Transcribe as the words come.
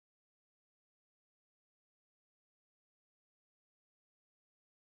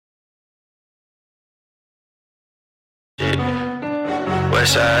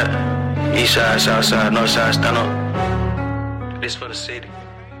West side, east side, south side, north side, stand up. This for the city.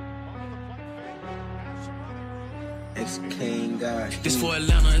 It's King God. This for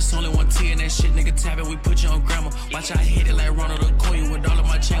Atlanta, it's only one T and that shit, nigga tapping, we put you on grammar. Watch I hit it like Ronald Okoye with all of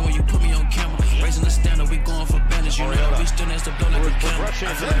my chain when you put me on camera. Raising the standard, we going for banners, you know, we still next to blow like a camera. I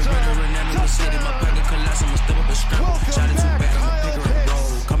feel like River Renando in the city, my pocket collapse, I'ma step up and scramble. Shot it too back, I'ma pick her and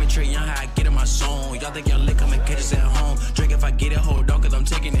roll. Call me Trey Young, how I get in my zone. Y'all think y'all lick, come and catch us at home. Drink if I get it, hold on, cause I'm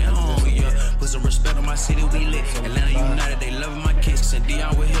taking it home, yeah. Put some respect on my city, we lit. Atlanta United, they loving my kicks. And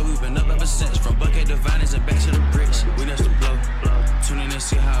Dion with here, we been up ever since. From Bucket to Vinings and back to the bricks. We next to blow. Tune in and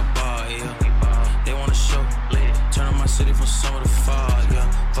see how I ball, yeah. They wanna show. Turn on my city from summer to fall,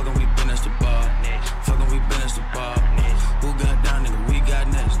 yeah. Fucking we been as the ball. Fucking we been as the ball. Who got down, nigga? We got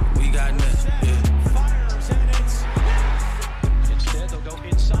next. We got next, yeah. Instead, they'll go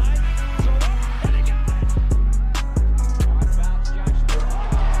inside.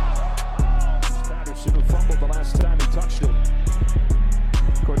 Patterson who fumbled the last time he touched it.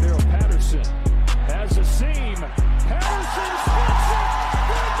 Cordero Patterson has a seam. Patterson splits it.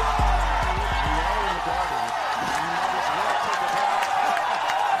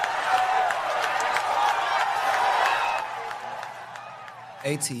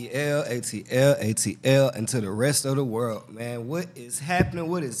 ATL, ATL, ATL, and to the rest of the world, man. What is happening?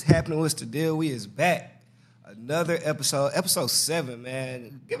 What is happening? What's the deal? We is back. Another episode 7,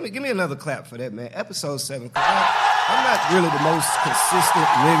 man. Give me another clap for that, man. Episode 7. I'm not really the most consistent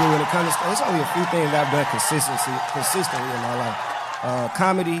nigga when it comes to. There's only a few things I've done consistently in my life.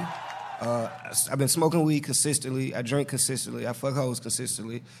 Comedy. I've been smoking weed consistently. I drink consistently. I fuck hoes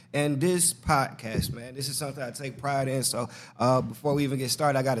consistently. And this podcast, man, this is something I take pride in. So before we even get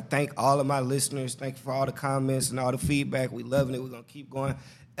started, I got to thank all of my listeners. Thank you for all the comments and all the feedback. We loving it. We're going to keep going.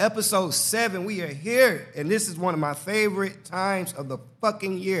 Episode 7, we are here. And this is one of my favorite times of the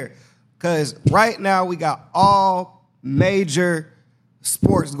fucking year. Because right now we got all major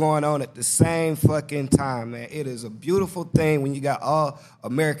sports going on at the same fucking time, man. It is a beautiful thing when you got all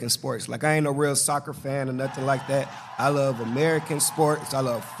American sports. Like, I ain't no real soccer fan or nothing like that. I love American sports. I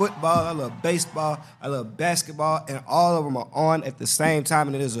love football. I love baseball. I love basketball. And all of them are on at the same time.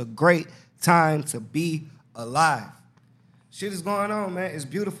 And it is a great time to be alive. Shit is going on, man. It's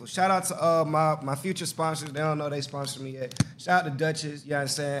beautiful. Shout out to my future sponsors. They don't know they sponsored me yet. Shout out to Dutchess. You know what I'm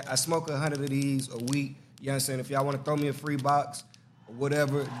saying? I smoke 100 of these a week. You know what I'm saying? If y'all want to throw me a free box,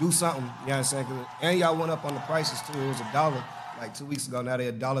 whatever, do something, you know what I'm saying? And y'all went up on the prices too. It was $1 like 2 weeks ago. Now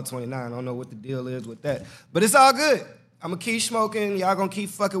they're $1.29. I don't know what the deal is with that. But it's all good. I'm going to keep smoking. Y'all going to keep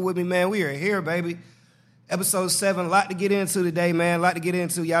fucking with me, man. We are here, baby. Episode 7, a lot to get into today, man. A lot to get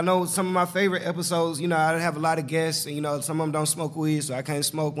into. Y'all know some of my favorite episodes, you know, I have a lot of guests, and, you know, some of them don't smoke weed, so I can't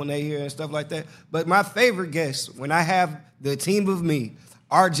smoke when they here and stuff like that. But my favorite guests, when I have the team of me,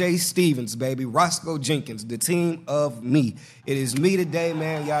 R.J. Stevens, baby, Roscoe Jenkins, the team of me. It is me today,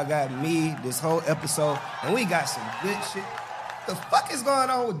 man. Y'all got me this whole episode, and we got some good shit. The fuck is going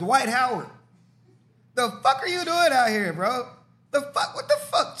on with Dwight Howard? The fuck are you doing out here, bro? What the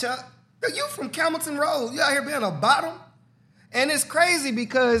fuck, Chuck? You from Campbellton Road. You out here being a bottom? And it's crazy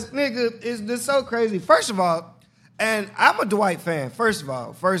because, nigga, it's so crazy. First of all, and I'm a Dwight fan, first of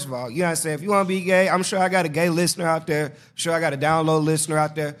all, you know what I'm saying? If you want to be gay, I'm sure I got a gay listener out there. I'm sure I got a download listener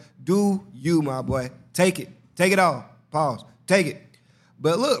out there. Do you, my boy. Take it. Take it all. Pause. Take it.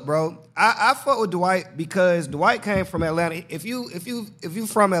 But look, bro, I fuck with Dwight because Dwight came from Atlanta. If you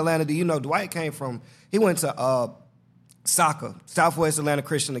from Atlanta, do you know Dwight he went to soccer, Southwest Atlanta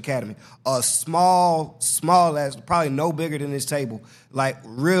Christian Academy. A small ass, probably no bigger than this table. Like,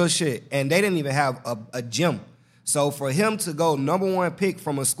 real shit. And they didn't even have a gym. So for him to go number 1 pick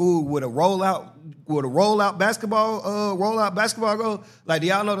from a school with a rollout basketball goal, like, do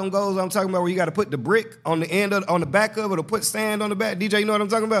y'all know them goals I'm talking about where you got to put the brick on the back of it or put sand on the back? DJ, you know what I'm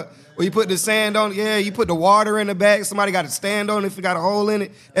talking about? Where you put the sand on, you put the water in the back. Somebody got to stand on it if it got a hole in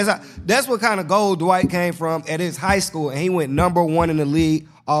it. That's what kind of goal Dwight came from at his high school, and he went number 1 in the league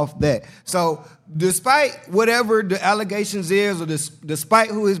off that. So despite whatever the allegations is, or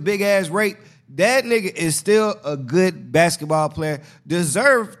despite who his big ass raped, that nigga is still a good basketball player.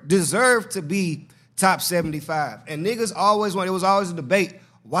 Deserve to be top 75. And niggas it was always a debate.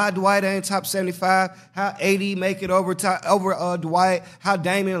 Why Dwight ain't top 75? How AD make it over Dwight? How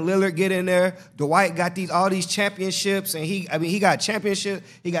Damian Lillard get in there? Dwight got all these championships, and he got championship.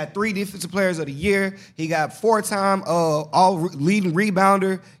 He got 3 defensive players of the year. He got 4-time all leading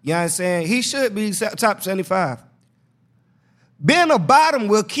rebounder. You know what I'm saying? He should be top 75. Being a bottom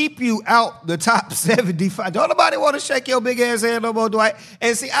will keep you out the top 75. Don't nobody want to shake your big ass hand no more, Dwight.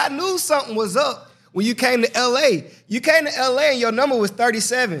 And see, I knew something was up when you came to LA. You came to LA and your number was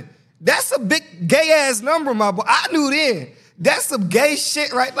 37. That's a big gay-ass number, my boy. I knew then. That's some gay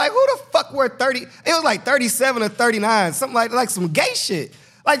shit, right? Like, who the fuck wore 30? It was like 37 or 39, something like some gay shit.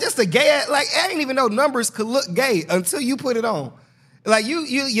 Like, just a gay-ass, like, I didn't even know numbers could look gay until you put it on. Like,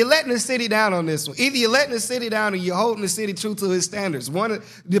 you're letting the city down on this one. Either you're letting the city down or you're holding the city true to its standards. One,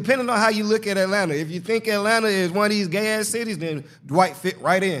 depending on how you look at Atlanta. If you think Atlanta is one of these gay-ass cities, then Dwight fit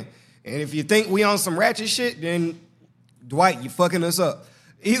right in. And if you think we on some ratchet shit, then Dwight, you fucking us up.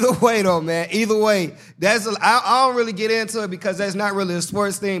 Either way, though, man. Either way, I don't really get into it because that's not really a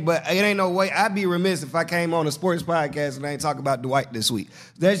sports thing, but it ain't no way. I'd be remiss if I came on a sports podcast and I ain't talk about Dwight this week.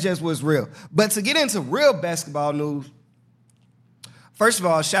 That's just what's real. But to get into real basketball news, first of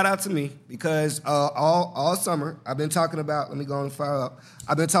all, shout out to me because all summer I've been talking about, let me go and fire up.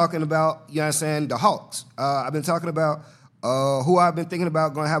 I've been talking about, you know what I'm saying, the Hawks. I've been talking about who I've been thinking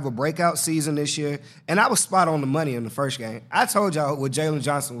about going to have a breakout season this year. And I was spot on the money in the first game. I told y'all what Jalen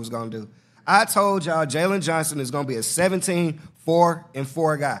Johnson was going to do. I told y'all Jalen Johnson is going to be a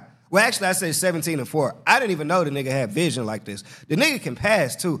 17-4-4 guy. Well, actually, I said 17-4. I didn't even know the nigga had vision like this. The nigga can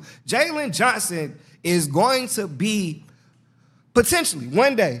pass, too. Jalen Johnson is going to be, potentially,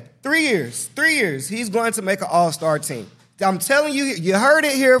 one day, 3 years, he's going to make an all-star team. I'm telling you, you heard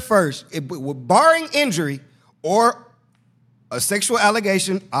it here first. Barring injury or a sexual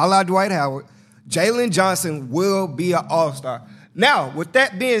allegation a la Dwight Howard, Jalen Johnson will be an all-star. Now, with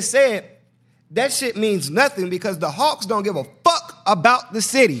that being said, that shit means nothing because the Hawks don't give a fuck about the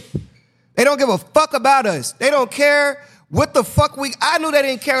city. They don't give a fuck about us. They don't care what the fuck I knew they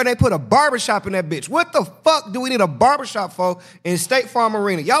didn't care when they put a barbershop in that bitch. What the fuck do we need a barbershop for in State Farm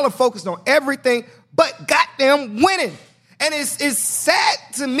Arena? Y'all are focused on everything but goddamn winning. And it's sad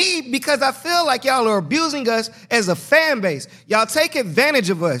to me because I feel like y'all are abusing us as a fan base. Y'all take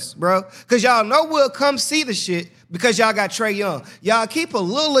advantage of us, bro, because y'all know we'll come see the shit because y'all got Trae Young. Y'all keep a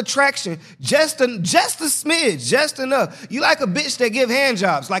little attraction, just a smidge, just enough. You like a bitch that give hand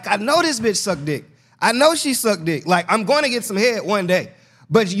jobs. Like, I know this bitch suck dick. I know she sucked dick. Like, I'm going to get some head one day,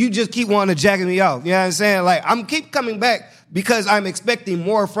 but you just keep wanting to jack me off. You know what I'm saying? Like, I'm keep coming back because I'm expecting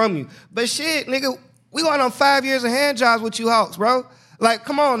more from you. But shit, nigga, we going on 5 years of hand jobs with you Hawks, bro. Like,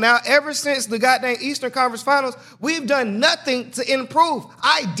 come on now. Ever since the goddamn Eastern Conference Finals, we've done nothing to improve.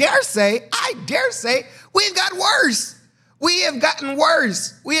 I dare say, we've got worse. We have gotten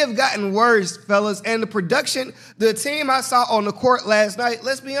worse, fellas. And the production, the team I saw on the court last night,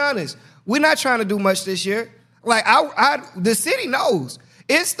 let's be honest, we're not trying to do much this year. Like, the city knows.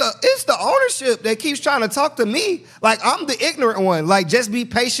 It's the ownership that keeps trying to talk to me like I'm the ignorant one. Like, just be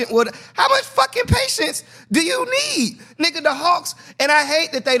patient with how much fucking patience do you need? Nigga, the Hawks, and I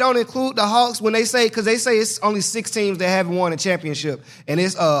hate that they don't include the Hawks when they say, because they say it's only 6 teams that haven't won a championship. And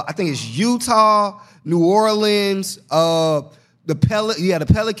it's I think it's Utah, New Orleans, the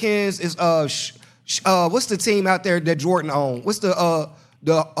Pelicans, it's what's the team out there that Jordan owned? What's with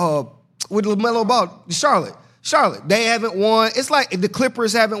LaMelo Ball? Charlotte, they haven't won. It's like the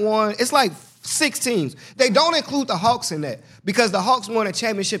Clippers haven't won. It's like 6 teams. They don't include the Hawks in that because the Hawks won a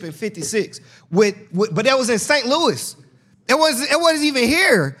championship in '56. But that was in St. Louis. It wasn't even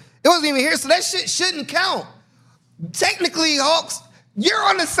here. It wasn't even here. So that shit shouldn't count. Technically, Hawks, you're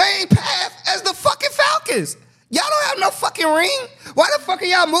on the same path as the fucking Falcons. Y'all don't have no fucking ring. Why the fuck are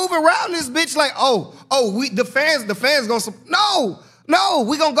y'all moving around this bitch like, the fans gonna No,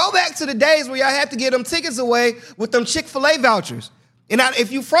 we're going to go back to the days where y'all had to get them tickets away with them Chick-fil-A vouchers. And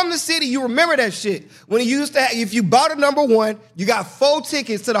if you from the city, you remember that shit. When you used to if you bought a number 1, you got 4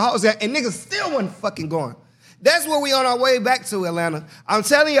 tickets to the house, and niggas still wasn't fucking going. That's where we on our way back to, Atlanta. I'm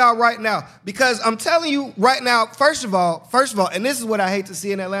telling y'all right now, because I'm telling you right now, first of all, and this is what I hate to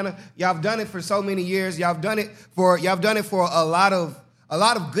see in Atlanta, y'all have done it for so many years. Y'all have done it for a lot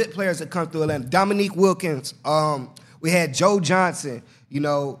of good players that come through Atlanta. Dominique Wilkins, we had Joe Johnson,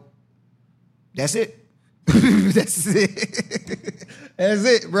 that's it. That's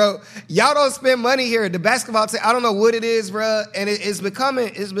it, bro. Y'all don't spend money here. The basketball team, I don't know what it is, bro, and it's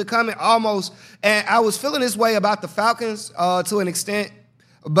becoming almost, and I was feeling this way about the Falcons to an extent,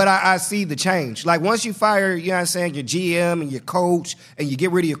 but I see the change. Like, once you fire, you know what I'm saying, your GM and your coach, and you get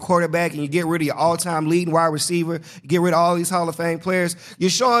rid of your quarterback, and you get rid of your all-time leading wide receiver, you get rid of all these Hall of Fame players,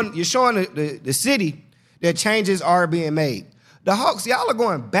 you're showing the city that changes are being made. The Hawks, y'all are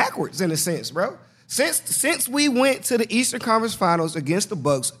going backwards in a sense, bro. Since we went to the Eastern Conference Finals against the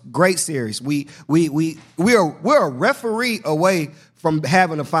Bucks, great series. We're a referee away from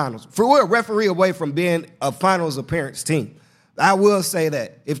having a finals. We're a referee away from being a finals appearance team. I will say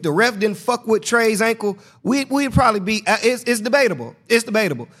that. If the ref didn't fuck with Trey's ankle, we'd probably be, it's debatable. It's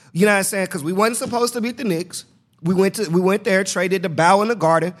debatable. You know what I'm saying? Because we wasn't supposed to beat the Knicks. We went there, Trey did the bow in the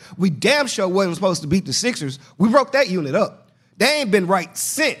garden. We damn sure wasn't supposed to beat the Sixers. We broke that unit up. They ain't been right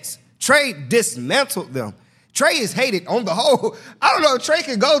since. Trey dismantled them. Trey is hated on the whole. I don't know if Trey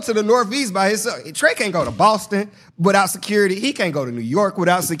can go to the Northeast by himself. Trey can't go to Boston without security. He can't go to New York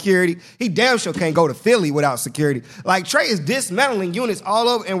without security. He damn sure can't go to Philly without security. Like, Trey is dismantling units all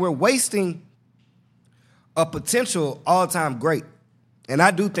over, and we're wasting a potential all-time great. And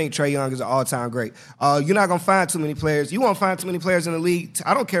I do think Trae Young is an all-time great. You're not going to find too many players. You won't find too many players in the league.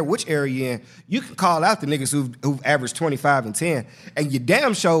 I don't care which area you're in. You can call out the niggas who've averaged 25 and 10. And you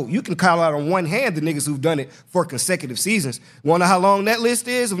damn sure you can call out on one hand the niggas who've done it for consecutive seasons. Want to know how long that list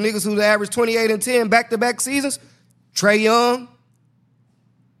is of niggas who've averaged 28 and 10 back-to-back seasons? Trae Young.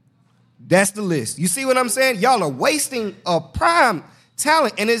 That's the list. You see what I'm saying? Y'all are wasting a prime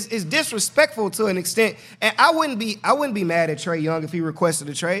talent, and it's disrespectful to an extent. And I wouldn't be mad at Trae Young if he requested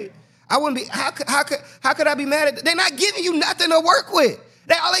a trade. I wouldn't be. How could I be mad at? They're not giving you nothing to work with.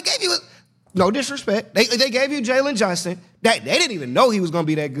 All they gave you is, no disrespect. They gave you Jalen Johnson. They didn't even know he was going to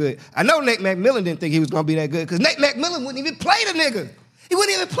be that good. I know Nate McMillan didn't think he was going to be that good because Nate McMillan wouldn't even play the nigga. He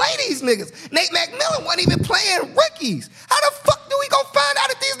wouldn't even play these niggas. Nate McMillan wasn't even playing rookies. How the fuck do we gonna find out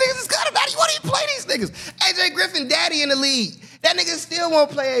if these niggas is good or not? He won't even play these niggas. AJ Griffin, daddy in the league. That nigga still won't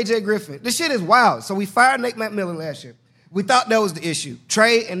play AJ Griffin. This shit is wild. So we fired Nate McMillan last year. We thought that was the issue.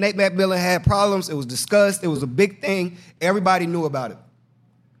 Trey and Nate McMillan had problems. It was discussed. It was a big thing. Everybody knew about it.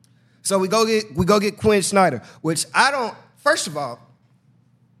 So we go get Quinn Snyder, which first of all,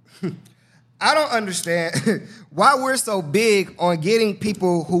 I don't understand why we're so big on getting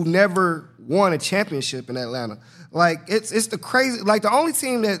people who never won a championship in Atlanta. Like, it's the crazy, like the only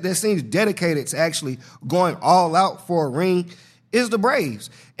team that seems dedicated to actually going all out for a ring is the Braves.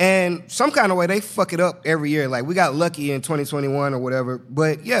 And some kind of way they fuck it up every year. Like, we got lucky in 2021 or whatever,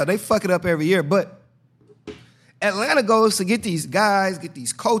 but yeah, they fuck it up every year. But Atlanta goes to get these guys, get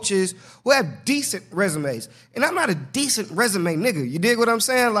these coaches who have decent resumes. And I'm not a decent resume nigga. You dig what I'm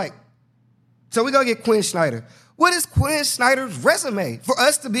saying? Like, so we go get Quinn Snyder. What is Quinn Snyder's resume for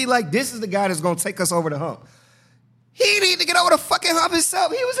us to be like, this is the guy that's going to take us over the hump? He need to get over the fucking hump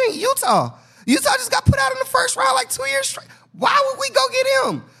himself. He was in Utah. Utah just got put out in the first round like 2 years straight. Why would we go get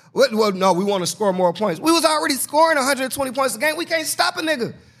him? Well, no, we want to score more points. We was already scoring 120 points a game. We can't stop a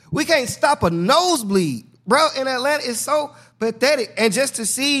nigga. We can't stop a nosebleed. Bro, in Atlanta, it's so pathetic. And just to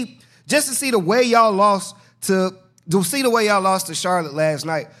see the way y'all lost to Charlotte last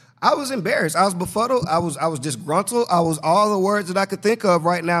night, I was embarrassed. I was befuddled. I was disgruntled. I was all the words that I could think of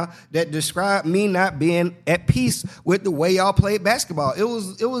right now that describe me not being at peace with the way y'all played basketball. It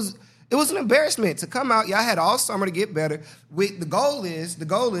was an embarrassment to come out. Y'all had all summer to get better. The goal is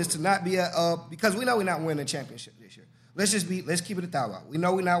to not be because we know we're not winning the championship this year. Let's keep it a thou out. We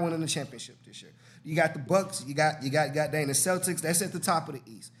know we're not winning the championship this year. You got the Bucks. You got the Celtics. That's at the top of the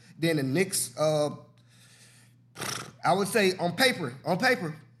East. Then the Knicks. I would say on paper,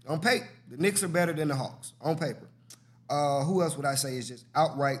 the Knicks are better than the Hawks on paper. Who else would I say is just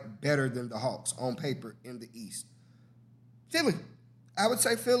outright better than the Hawks on paper in the East? Philly. I would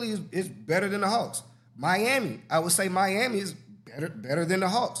say Philly is better than the Hawks. Miami. I would say Miami is better than the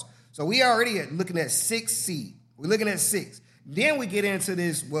Hawks. So we already looking at 6 seed. We're looking at 6. Then we get into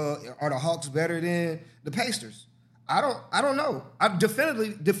this, well, are the Hawks better than the Pacers? I don't know.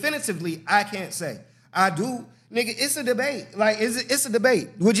 Definitively, I can't say. I do. Nigga, it's a debate. Like, it's a debate.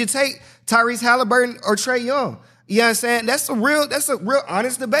 Would you take Tyrese Halliburton or Trae Young? You know what I'm saying? That's a real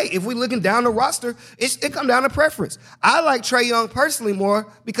honest debate. If we're looking down the roster, it comes down to preference. I like Trae Young personally more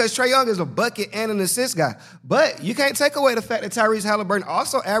because Trae Young is a bucket and an assist guy. But you can't take away the fact that Tyrese Halliburton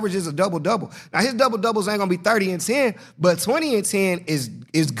also averages a double-double. Now, his double-doubles ain't going to be 30 and 10, but 20 and 10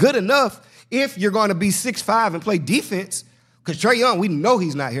 is good enough if you're going to be 6'5" and play defense. Because Trae Young, we know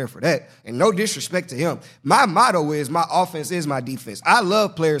he's not here for that. And no disrespect to him. My motto is my offense is my defense. I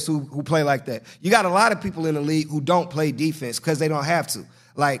love players who play like that. You got a lot of people in the league who don't play defense because they don't have to.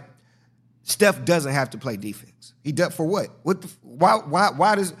 Like, Steph doesn't have to play defense. He does for what?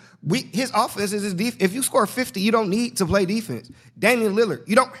 Why does his offense is his defense? If you score 50, you don't need to play defense. Damian Lillard,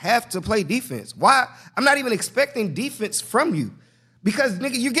 you don't have to play defense. Why? I'm not even expecting defense from you. Because,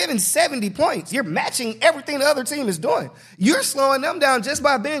 nigga, you're giving 70 points. You're matching everything the other team is doing. You're slowing them down just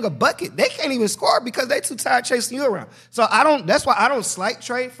by being a bucket. They can't even score because they too tired chasing you around. So that's why I don't slight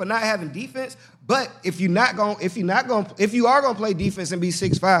Trae for not having defense. But if you are gonna play defense and be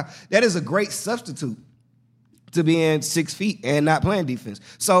 6'5", that is a great substitute to being 6 feet and not playing defense.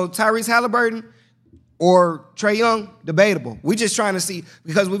 So Tyrese Halliburton, or Trae Young, debatable. We just trying to see,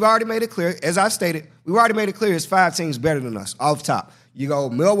 because we've already made it clear, as I've stated, we've already made it clear it's 5 teams better than us off top. You go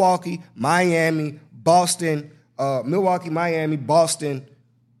Milwaukee, Miami, Boston, Boston.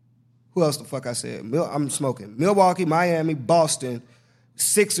 Who else the fuck I said? I'm smoking. Milwaukee, Miami, Boston,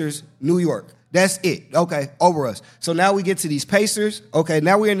 Sixers, New York. That's it. Okay, over us. So now we get to these Pacers. Okay,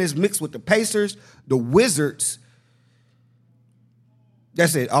 now we're in this mix with the Pacers, the Wizards.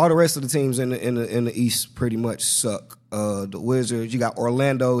 That's it. All the rest of the teams in the East pretty much suck. The Wizards, you got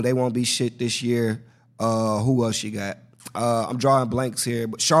Orlando. They won't be shit this year. Who else you got? I'm drawing blanks here,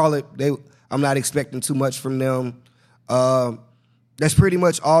 but Charlotte. I'm not expecting too much from them. That's pretty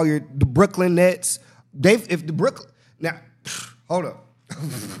much all the Brooklyn Nets. Now, hold up.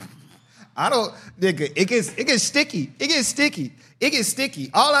 It gets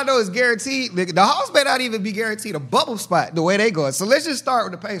sticky. All I know is guaranteed. Nigga, the Hawks may not even be guaranteed a bubble spot the way they go. So let's just start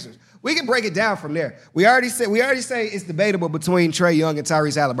with the Pacers. We can break it down from there. We already say it's debatable between Trae Young and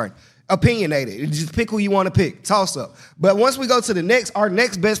Tyrese Halliburton. Opinionated. Just pick who you want to pick. Toss up. But once we go to our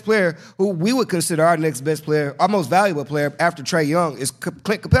next best player, who we would consider our next best player, our most valuable player after Trae Young, is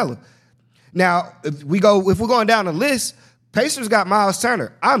Clint Capella. Now, if we're going down the list, Pacers got Miles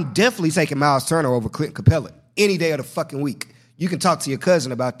Turner. I'm definitely taking Miles Turner over Clint Capella any day of the fucking week. You can talk to your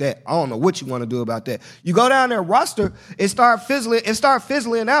cousin about that. I don't know what you want to do about that. You go down their roster, it start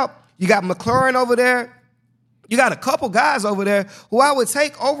fizzling out. You got McLaurin over there. You got a couple guys over there who I would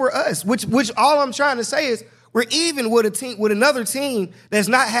take over us, which all I'm trying to say is we're even with another team that's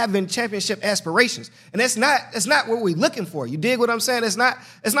not having championship aspirations. And that's not what we're looking for. You dig what I'm saying? It's not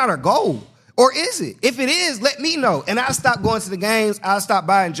our goal. Or is it? If it is, let me know. And I'll stop going to the games. I'll stop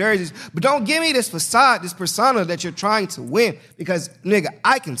buying jerseys. But don't give me this facade, this persona that you're trying to win. Because, nigga,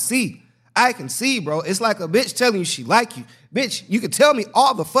 I can see, bro. It's like a bitch telling you she like you. Bitch, you can tell me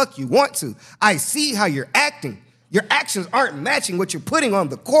all the fuck you want to. I see how you're acting. Your actions aren't matching what you're putting on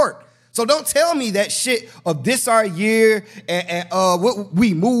the court. So don't tell me that shit of this our year and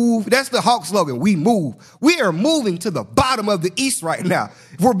we move. That's the Hawks slogan. We move. We are moving to the bottom of the East right now.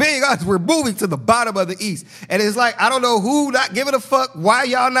 If we're being honest, we're moving to the bottom of the East. And it's like, I don't know who not giving a fuck, why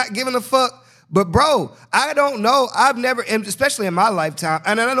y'all not giving a fuck. But bro, I don't know. I've never, especially in my lifetime,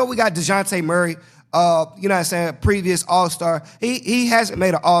 and I know we got DeJounte Murray, you know what I'm saying, previous All-Star. He hasn't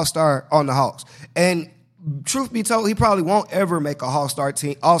made an All-Star on the Hawks. And truth be told, he probably won't ever make a All-Star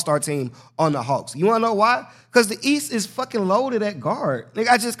team on the Hawks. You want to know why? Because the East is fucking loaded at guard. Nigga,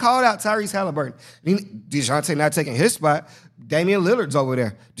 I just called out Tyrese Halliburton. DeJounte not taking his spot. Damian Lillard's over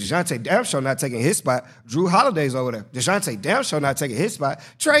there. DeJounte damn sure not taking his spot. Drew Holiday's over there. DeJounte damn sure not taking his spot.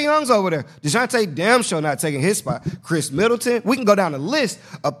 Trae Young's over there. DeJounte damn sure not taking his spot. Chris Middleton. We can go down the list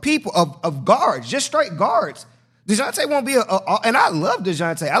of people, of guards, just straight guards. DeJounte won't be and I love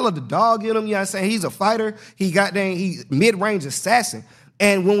DeJounte. I love the dog in him, you know what I'm saying? He's a fighter. He's mid-range assassin.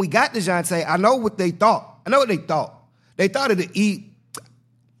 And when we got DeJounte, I know what they thought. They thought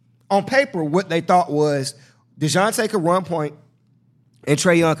on paper, what they thought was DeJounte could run point and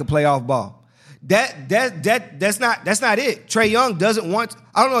Trae Young could play off ball. That's not it. Trae Young doesn't want,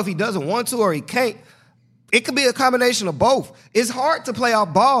 I don't know if he doesn't want to or he can't. It could be a combination of both. It's hard to play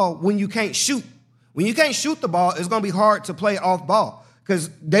off ball when you can't shoot. When you can't shoot the ball, it's going to be hard to play off ball because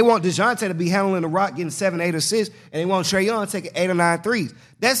they want DeJounte to be handling the rock, getting 7, 8 assists, and they want Trae Young taking 8 or 9 threes.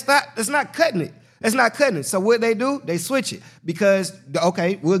 That's not cutting it. That's not cutting it. So what they do, they switch it because,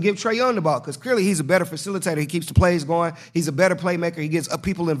 okay, we'll give Trae Young the ball because clearly he's a better facilitator. He keeps the plays going. He's a better playmaker. He gets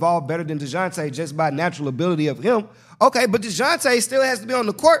people involved better than DeJounte just by natural ability of him. Okay, but DeJounte still has to be on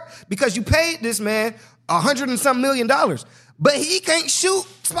the court because you paid this man $100 and something million. But he can't shoot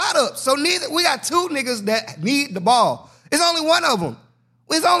spot up. So we got 2 niggas that need the ball. It's only one of them.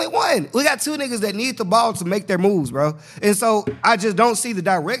 It's only one. We got 2 niggas that need the ball to make their moves, bro. And so I just don't see the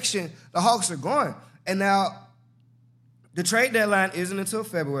direction the Hawks are going. And now the trade deadline isn't until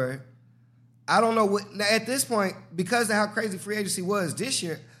February. I don't know what, now at this point, because of how crazy free agency was this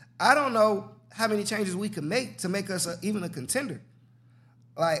year, I don't know how many changes we could make to make us even a contender.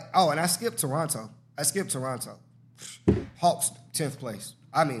 And I skipped Toronto. Hawks, 10th place.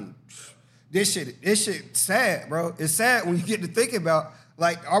 I mean, this shit sad, bro. It's sad when you get to thinking about,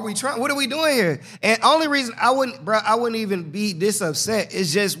 are we trying? What are we doing here? And only reason I wouldn't even be this upset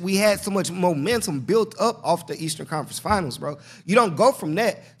is just we had so much momentum built up off the Eastern Conference Finals, bro. You don't go from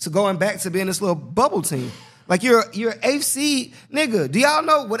that to going back to being this little bubble team. You're an 8th seed, nigga. Do y'all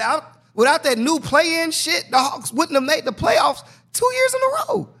know without that new play-in shit, the Hawks wouldn't have made the playoffs 2 years in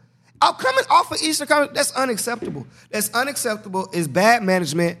a row. Coming off of Eastern Conference, that's unacceptable. That's unacceptable. It's bad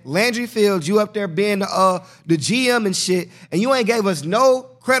management. Landry Fields, you up there being the GM and shit, and you ain't gave us no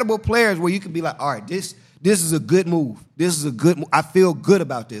credible players where you can be like, all right, this is a good move. This is a good move. I feel good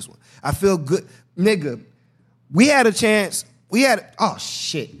about this one. I feel good. Nigga, we had a chance. Oh,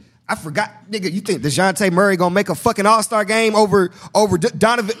 shit. I forgot. Nigga, you think DeJounte Murray gonna make a fucking All-Star game over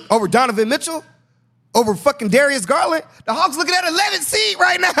Donovan Mitchell? Over fucking Darius Garland? The Hawks looking at 11th seed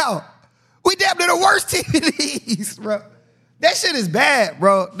right now. We damn near the worst team in the East, bro. That shit is bad,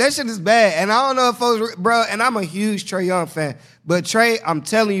 bro. That shit is bad. And I don't know if folks, bro, and I'm a huge Trae Young fan. But Trae, I'm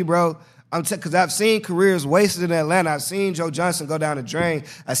telling you, bro, because I've seen careers wasted in Atlanta. I've seen Joe Johnson go down the drain.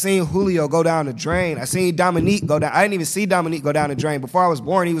 I've seen Julio go down the drain. I've seen Dominique go down. I didn't even see Dominique go down the drain. Before I was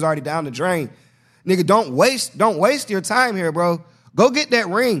born, he was already down the drain. Nigga, don't waste your time here, bro. Go get that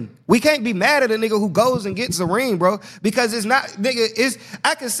ring. We can't be mad at a nigga who goes and gets a ring, bro, because it's not, nigga,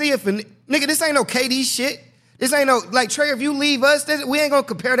 I can see if nigga, this ain't no KD shit. This ain't no, like, Trae, if you leave us, we ain't gonna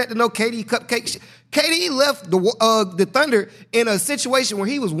compare that to no KD cupcake shit. KD left the Thunder in a situation where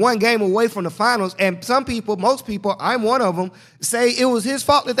he was one game away from the finals, and most people, I'm one of them, say it was his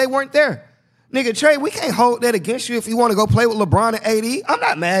fault that they weren't there. Nigga, Trae, we can't hold that against you if you want to go play with LeBron and AD. I'm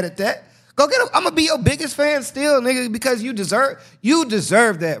not mad at that. Go get him. I'm going to be your biggest fan still, nigga, because you deserve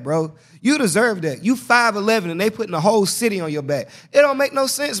that, bro. You deserve that. You 5'11", and they putting the whole city on your back. It don't make no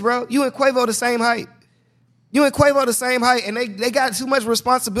sense, bro. You and Quavo the same height. And they got too much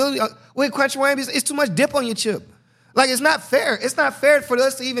responsibility. With Quentin Williams, it's too much dip on your chip. Like, it's not fair. It's not fair for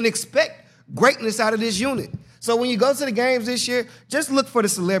us to even expect greatness out of this unit. So when you go to the games this year, just look for the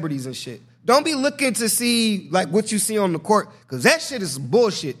celebrities and shit. Don't be looking to see like what you see on the court, because that shit is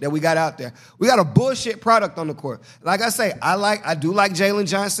bullshit that we got out there. We got a bullshit product on the court. Like I say, I do like Jalen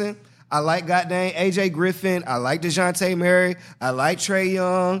Johnson. I like goddamn AJ Griffin. I like DeJounte Murray. I like Trae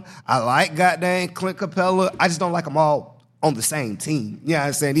Young. I like goddamn Clint Capella. I just don't like them all on the same team. You know what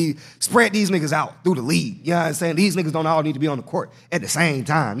I'm saying? Spread these niggas out through the league. You know what I'm saying? These niggas don't all need to be on the court at the same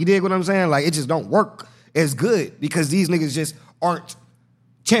time. You dig what I'm saying? Like, it just don't work as good because these niggas just aren't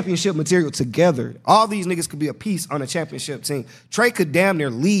championship material together. All these niggas could be a piece on a championship team. Trae could damn near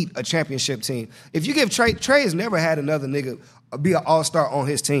lead a championship team. If you give Trae has never had another nigga be an all-star on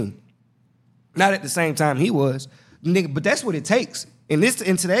his team. Not at the same time he was. Nigga, but that's what it takes. In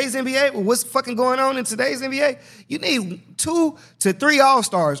today's NBA, what's fucking going on in today's NBA? You need 2 to 3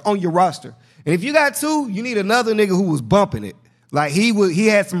 all-stars on your roster. And if you got 2, you need another nigga who was bumping it. Like he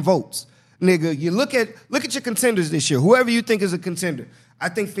had some votes. Nigga, you look at your contenders this year. Whoever you think is a contender. I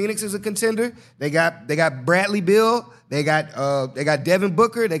think Phoenix is a contender. They got Bradley Beal. They got Devin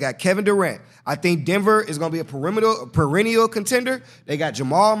Booker. They got Kevin Durant. I think Denver is going to be a perennial contender. They got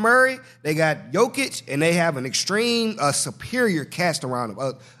Jamal Murray. They got Jokic, and they have an extreme, superior cast around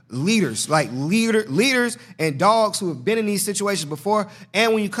them. Leaders and dogs who have been in these situations before.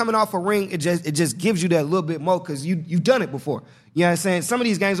 And when you're coming off a ring, it just gives you that little bit more because you've done it before. You know what I'm saying? Some of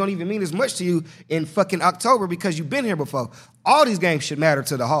these games don't even mean as much to you in fucking October because you've been here before. All these games should matter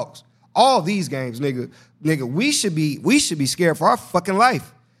to the Hawks. All these games, nigga, we should be scared for our fucking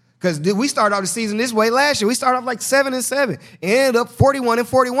life. Because we started off the season this way last year. We started off like 7-7. Ended up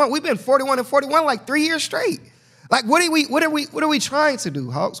 41-41. We've been 41-41 like 3 years straight. Like, what are we trying to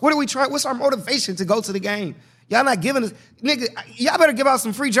do, Hawks? What's our motivation to go to the game? Y'all not giving us, nigga, y'all better give out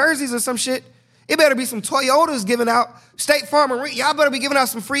some free jerseys or some shit. It better be some Toyotas giving out, State Farm, y'all better be giving out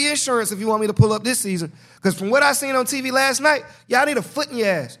some free insurance if you want me to pull up this season. Because from what I seen on TV last night, y'all need a foot in your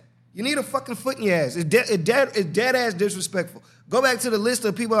ass. You need a fucking foot in your ass. It's dead ass disrespectful. Go back to the list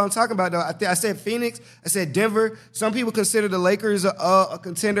of people I'm talking about, though. I said Phoenix. I said Denver. Some people consider the Lakers a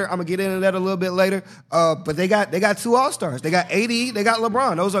contender. I'm going to get into that a little bit later. But they got 2 All-Stars. They got AD. They got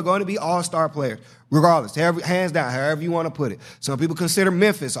LeBron. Those are going to be All-Star players, regardless. Hands down, however you want to put it. Some people consider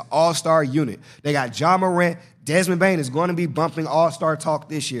Memphis an All-Star unit. They got Ja Morant. Desmond Bain is going to be bumping All-Star talk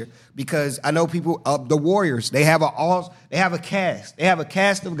this year because I know people, the Warriors, they have a cast. They have a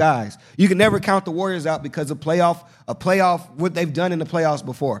cast of guys. You can never count the Warriors out because of what they've done in the playoffs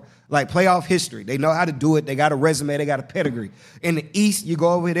before. Like playoff history. They know how to do it. They got a resume. They got a pedigree. In the East, you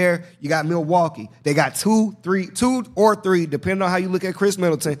go over there, you got Milwaukee. They got 2 or 3, depending on how you look at Chris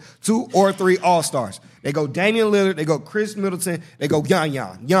Middleton, 2 or 3 All-Stars. They go Damian Lillard, they go Chris Middleton, they go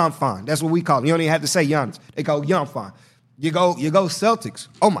Jan Fan. That's what we call him. You don't even have to say Giannis. They go Jan Fan. You go Celtics.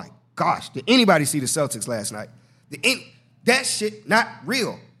 Oh my gosh, did anybody see the Celtics last night? That shit not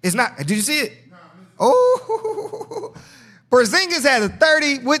real. It's not. Did you see it? No. Oh, Porzingis had a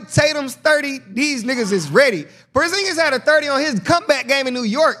 30 with Tatum's 30. These niggas is ready. Porzingis had a 30 on his comeback game in New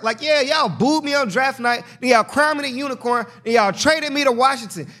York. Like, yeah, y'all booed me on draft night. Then y'all crowned me the unicorn. Then y'all traded me to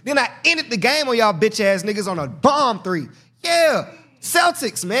Washington. Then I ended the game on y'all bitch ass niggas on a bomb 3. Yeah,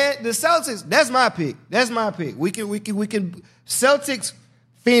 Celtics, man. The Celtics. That's my pick. We can. Celtics,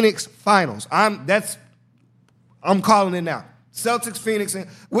 Phoenix finals. I'm calling it now. Celtics, Phoenix.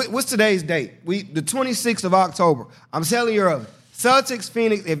 What's today's date? The 26th of October. I'm telling you early. Celtics,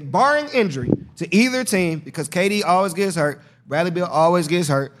 Phoenix, if barring injury to either team, because KD always gets hurt, Bradley Beal always gets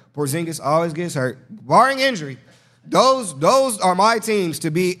hurt, Porzingis always gets hurt, barring injury, those are my teams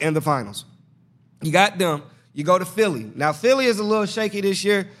to be in the finals. You got them. You go to Philly. Now, Philly is a little shaky this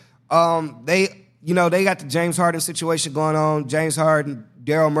year. They got the James Harden situation going on. James Harden,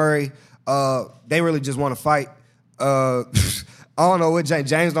 Daryl Murray, they really just want to fight. I don't know what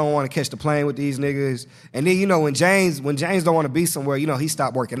James don't want to catch the plane with these niggas. And then, when James don't want to be somewhere, he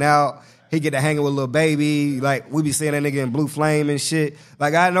stopped working out. He get to hanging with a little baby. Like, we be seeing that nigga in Blue Flame and shit.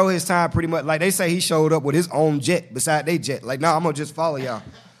 Like, I know his time pretty much. Like, they say he showed up with his own jet beside their jet. Like, nah, I'm going to just follow y'all.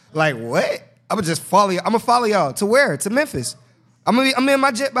 Like, what? I'm going to just follow y'all. I'm going to follow y'all. To where? To Memphis. I'm in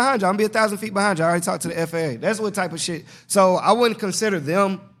my jet behind y'all. I'm going to be 1,000 feet behind y'all. I already talked to the FAA. That's what type of shit. So I wouldn't consider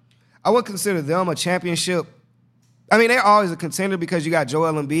them a championship. I mean, they're always a contender because you got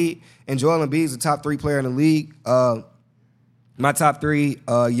Joel Embiid, and Joel Embiid is the top 3 player in the league. My top 3,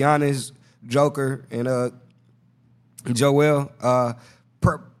 Giannis, Joker, and Joel.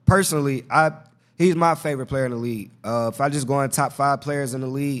 Personally, he's my favorite player in the league. If I just go on top 5 players in the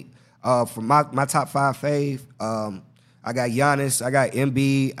league, for my top 5 fave, I got Giannis, I got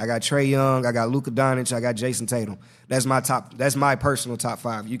Embiid, I got Trae Young, I got Luka Doncic, I got Jason Tatum. That's my personal top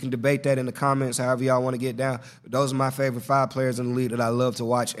 5. You can debate that in the comments, however y'all want to get down. But those are my favorite 5 players in the league that I love to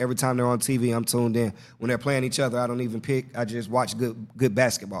watch. Every time they're on TV, I'm tuned in. When they're playing each other, I don't even pick. I just watch good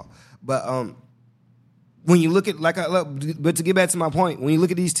basketball. But when you look at but to get back to my point, when you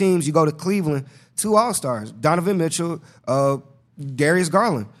look at these teams, you go to Cleveland, 2 All-Stars, Donovan Mitchell, Darius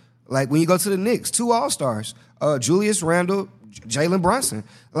Garland. Like, when you go to the Knicks, 2 All-Stars, Julius Randle, Jalen Brunson.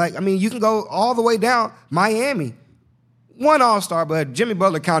 Like, I mean, you can go all the way down. Miami, 1 All-Star, but Jimmy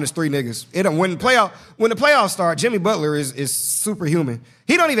Butler counts as 3 niggas. When the playoffs start, Jimmy Butler is superhuman.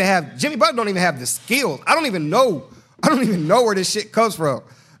 Jimmy Butler don't even have the skills. I don't even know where this shit comes from.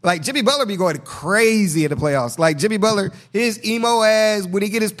 Like, Jimmy Butler be going crazy in the playoffs. Like, Jimmy Butler, his emo ass, when he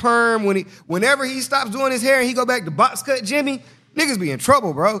get his perm, whenever he stops doing his hair and he go back to box cut Jimmy, niggas be in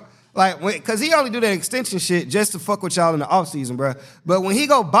trouble, bro. Like, because he only do that extension shit just to fuck with y'all in the offseason, bro. But when he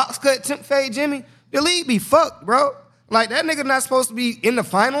go box cut temp fade Jimmy, the league be fucked, bro. Like, that nigga not supposed to be in the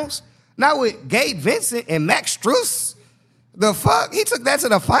finals. Not with Gabe Vincent and Max Strus. The fuck? He took that to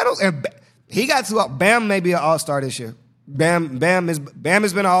the finals, and he got to Bam may be an all-star this year. Bam has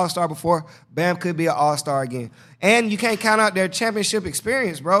been an all-star before. Bam could be an all-star again. And you can't count out their championship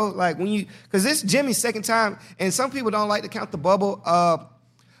experience, bro. Like, because this is Jimmy's second time, and some people don't like to count the bubble.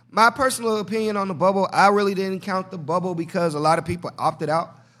 My personal opinion on the bubble, I really didn't count the bubble because a lot of people opted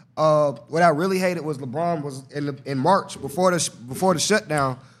out. What I really hated was LeBron was in March before the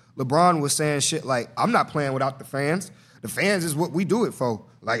shutdown. LeBron was saying shit like, "I'm not playing without the fans. The fans is what we do it for.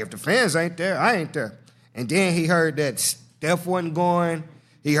 Like, if the fans ain't there, I ain't there." And then he heard that Steph wasn't going.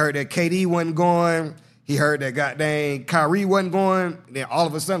 He heard that KD wasn't going. He heard that goddamn Kyrie wasn't going. And then all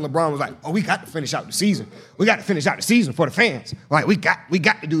of a sudden, LeBron was like, "Oh, we got to finish out the season. We got to finish out the season for the fans. Like, we got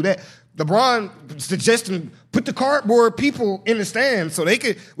to do that." LeBron suggesting put the cardboard people in the stands so we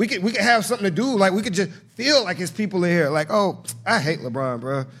could have something to do. Like, we could just feel like his people in here. Like, oh, I hate LeBron,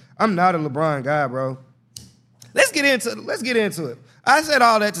 bro. I'm not a LeBron guy, bro. Let's get into it. I said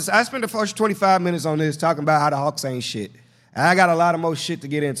all that I spent the first 25 minutes on this talking about how the Hawks ain't shit. And I got a lot of more shit to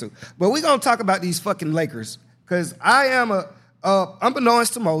get into. But we're going to talk about these fucking Lakers. Because I am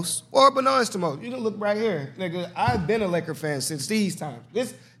unbeknownst to most, you can look right here, nigga. I've been a Laker fan since these times.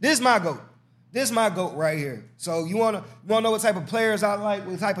 This is my GOAT. This is my GOAT right here. So you wanna know what type of players I like,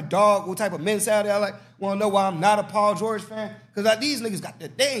 what type of dog, what type of mentality I like? Want to know why I'm not a Paul George fan? Because these niggas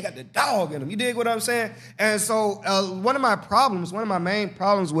ain't got the dog in them. You dig what I'm saying? And so one of my main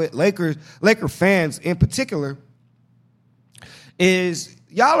problems with Laker fans in particular is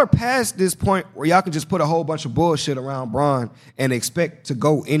y'all are past this point where y'all can just put a whole bunch of bullshit around Bron and expect to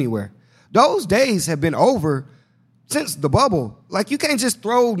go anywhere. Those days have been over since the bubble. Like, you can't just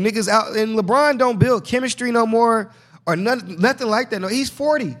throw niggas out. And LeBron don't build chemistry no more or nothing like that. No, he's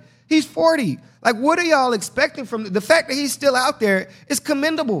 40. He's 40. Like, what are y'all expecting from the fact that he's still out there is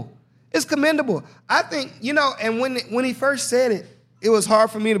commendable. It's commendable. I think, and when he first said it, it was hard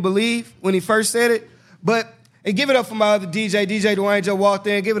for me to believe when he first said it. But And give it up for my other DJ Dwayne just walked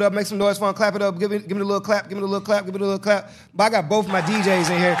in. Give it up, make some noise for him, clap it up, give me a little clap, give me a little clap, give me a little clap. But I got both my DJs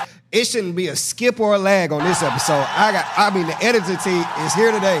in here. It shouldn't be a skip or a lag on this episode. The editor team is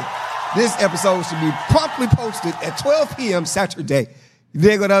here today. This episode should be promptly posted at 12 p.m. Saturday. You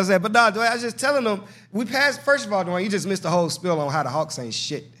dig what I was saying? But Dwayne, I was just telling them, first of all, Dwayne, you just missed the whole spill on how the Hawks ain't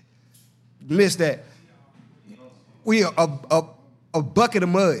shit. You missed that. We are a bucket of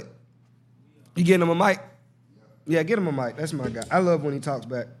mud. You getting him a mic? Yeah, get him a mic. That's my guy. I love when he talks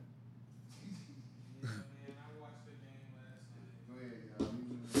back.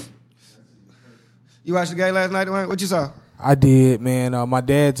 You watched the game last night, Dwayne? What you saw? I did, man. My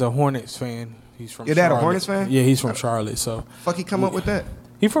dad's a Hornets fan. He's from Your Charlotte. dad a Hornets fan? Yeah, he's from Charlotte. So fuck he come up with that?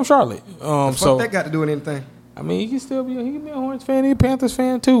 He from Charlotte. Fuck that got to do with anything? I mean, he can be a Hornets fan. He a Panthers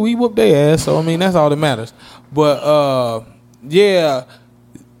fan too. We whooped their ass. So I mean, that's all that matters. But yeah,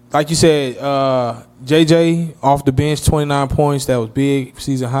 like you said, JJ off the bench, 29 points. That was big,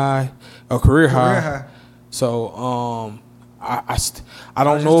 season high, a career high. So I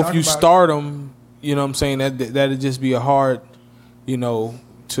don't know if you start him. You know what I'm saying? That'd just be a hard,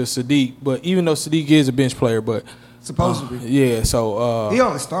 to Sadiq. But even though Sadiq is a bench player, but supposedly, yeah. So he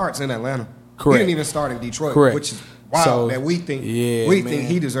only starts in Atlanta. Correct. He didn't even start in Detroit, correct. Which is wild. So, man, we think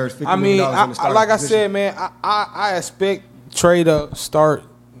he deserves $50 million in the starting like position. I said, man, I expect Trey to start.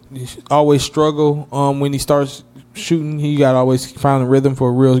 He always struggle when he starts shooting. He got to always find a rhythm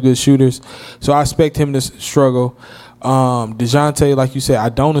for real good shooters. So I expect him to struggle. DeJounte, like you said, I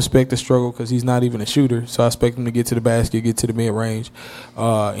don't expect to struggle because he's not even a shooter. So I expect him to get to the basket, get to the mid range.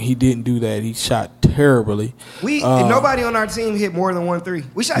 He didn't do that. He shot terribly. Nobody on our team hit more than 1 3.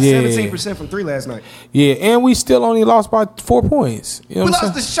 We shot 17% from 3 last night. Yeah, and we still only lost by 4 points. You know we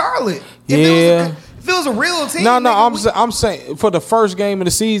lost to Charlotte. Yeah. If it was a real team. I'm saying for the first game of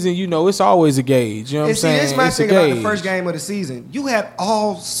the season, it's always a gauge. You know what I'm saying? This is my thing about the first game of the season. You had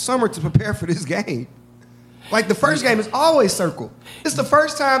all summer to prepare for this game. Like, the first game is always circle. It's the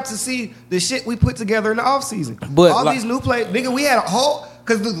first time to see the shit we put together in the offseason. But all these new players, nigga, we had a whole...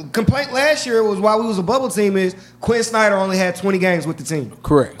 Because the complaint last year was while we was a bubble team is Quinn Snyder only had 20 games with the team.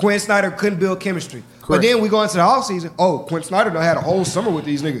 Correct. Quinn Snyder couldn't build chemistry. Correct. But then we go into the offseason, Quinn Snyder done had a whole summer with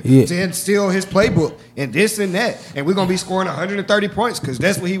these niggas. Yeah. To steal his playbook and this and that. And we're going to be scoring 130 points because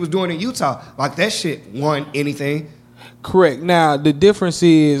that's what he was doing in Utah. Like, that shit won anything. Correct. Now, the difference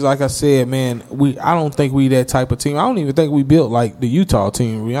is, like I said, man, I don't think we that type of team. I don't even think we built like the Utah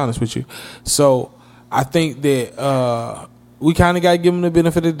team, to be honest with you. So I think that we kind of got to give them the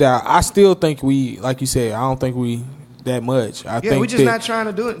benefit of the doubt. I still think we, like you said, I don't think we that much. I think we're just not trying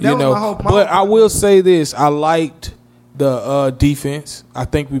to do it. That was my whole But I will say this. I liked the defense. I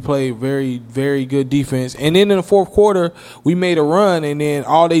think we played very, very good defense. And then in the fourth quarter, we made a run, and then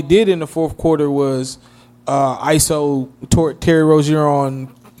all they did in the fourth quarter was ISO Terry Rozier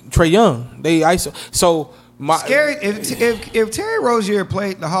on Trae Young. They ISO. So scary. If Terry Rozier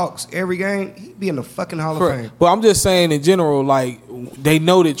played the Hawks every game, he'd be in the fucking Hall of Fame. But I'm just saying in general, like, they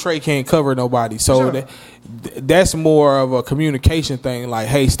know that Trae can't cover nobody. So sure. That's more of a communication thing. Like,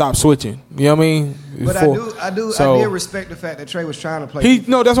 hey, stop switching. You know what I mean? But I did respect the fact that Trae was trying to play. That's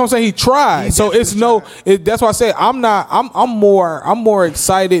what I'm saying. He tried. That's why I say I'm more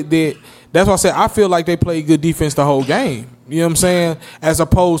excited that. That's why I said I feel like they played good defense the whole game. You know what I'm saying? As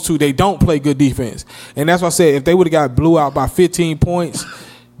opposed to they don't play good defense. And that's why I said if they would have got blew out by 15 points,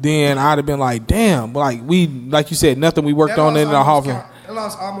 then I'd have been like, damn. Like you said, nothing we worked on in the Hall of Fame. That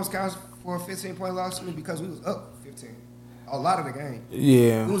loss almost counts for a 15-point loss to me because we was up 15. A lot of the game.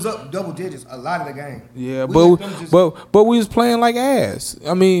 Yeah. We was up double digits a lot of the game. Yeah, but we was playing like ass.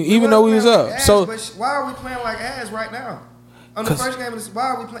 I mean, even though we was up. Ass, so but why are we playing like ass right now? On the first game, why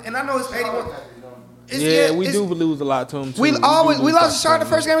are we playing? And I know it's 81. We do lose a lot to them too. We lost to Charlotte the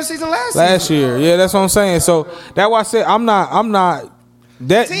first game of the season last year. Yeah, that's what I'm saying. So that's why I said I'm not.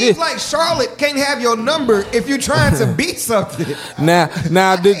 Teams like Charlotte can't have your number if you're trying to beat something.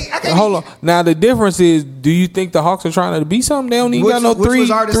 Hold on. Now the difference is, do you think the Hawks are trying to beat something? They don't even got no three. Which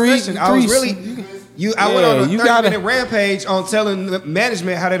was our discussion. I was really. I went on a 30-minute rampage on telling the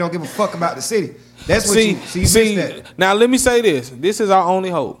management how they don't give a fuck about the city. That's what you missed that. Now let me say this. This is our only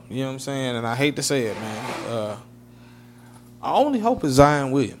hope. You know what I'm saying? And I hate to say it, man. Our only hope is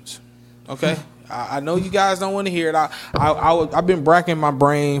Zion Williams. Okay? I know you guys don't want to hear it. I've been bracking my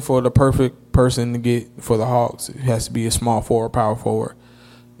brain for the perfect person to get for the Hawks. It has to be a small forward, power forward.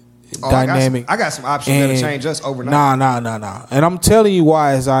 Dynamic. I got some options that'll change us overnight. Nah. And I'm telling you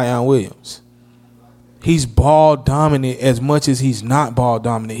why it's Zion Williams. he's ball dominant as much as he's not ball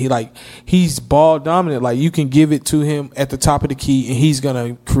dominant. He's ball dominant. Like, you can give it to him at the top of the key and he's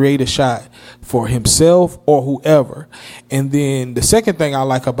gonna create a shot for himself or whoever. And then the second thing I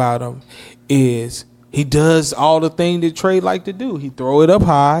like about him is he does all the things that Trey like to do. He throw it up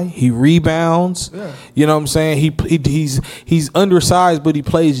high. He rebounds. Yeah. You know what I'm saying? He's undersized, but he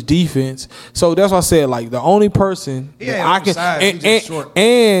plays defense. So that's why I said, like, the only person that I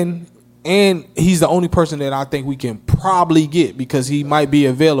can and he's the only person that I think we can probably get because he might be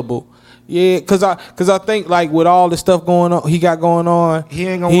available. Yeah, because I think, like, with all the stuff going on, he got going on, he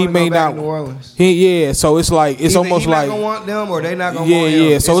ain't gonna want to go back to New Orleans. So it's like Either almost he like not gonna want them or they not gonna want him.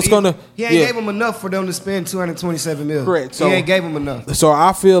 Yeah. So it's gonna. He ain't gave him enough for them to spend $227 million. Correct. So he ain't gave him enough. So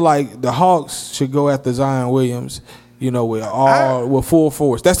I feel like the Hawks should go after Zion Williams. You know, with full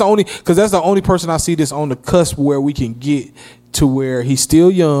force. That's the only person I see that's on the cusp where we can get to where he's still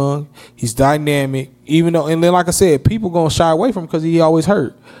young, he's dynamic, even though, and then like I said, people gonna shy away from him because he always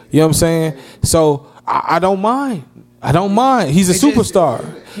hurt. You know what I'm saying? So I don't mind. He's a superstar.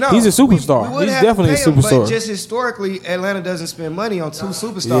 He's a superstar. He's definitely a superstar. But just historically, Atlanta doesn't spend money on two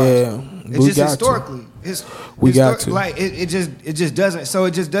superstars. Yeah, it's just historically. We got to. Like it just doesn't. So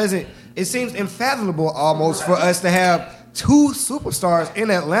it just doesn't. It seems unfathomable almost for us to have two superstars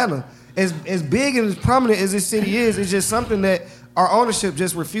in Atlanta. As big and as prominent as this city is, it's just something that our ownership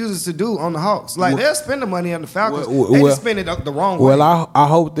just refuses to do on the Hawks. Like, they'll spend the money on the Falcons. They just spend it the wrong way. Well, I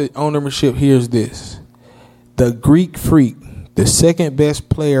hope the ownership hears this. The Greek Freak, the second best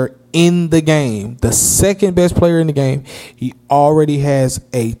player in the game, he already has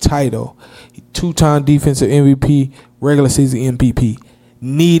a title. 2-time defensive MVP, regular season MVP.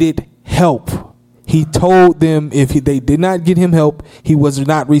 Needed help. He told them if they did not get him help, he was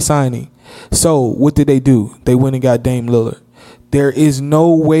not re-signing. So what did they do? They went and got Dame Lillard. There is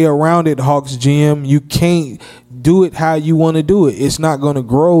no way around it, Hawks GM. You can't do it how you want to do it. It's not going to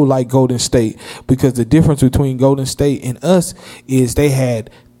grow like Golden State, because the difference between Golden State and us is they had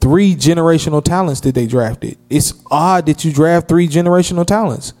 3 generational talents that they drafted. It's odd that you draft 3 generational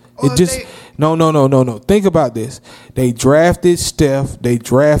talents. No. Think about this. They drafted Steph, they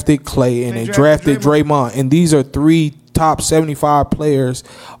drafted Clay, and they drafted Draymond. And these are 3 top 75 players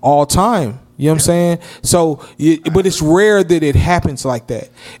all time. You know what I'm saying? So, but it's rare that it happens like that.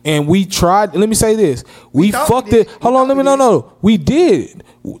 And we tried. Let me say this. We fucked it. Hold on. No. We did.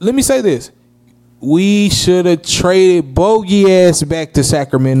 Let me say this. We should have traded Bogey ass back to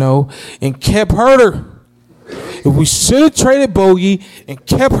Sacramento and kept Herter. If we should have traded Bogey and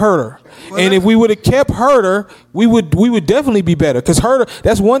kept Herter. And if we would have kept Herter, we would definitely be better. Because Herter,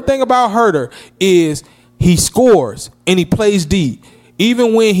 that's one thing about Herter, is he scores and he plays D.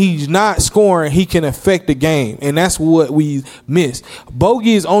 Even when he's not scoring, he can affect the game. And that's what we miss.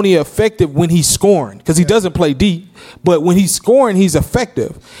 Bogey is only effective when he's scoring, because he doesn't play D. But when he's scoring, he's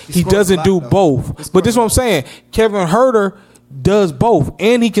effective. He doesn't do both. But this is what I'm saying. Kevin Herter does both,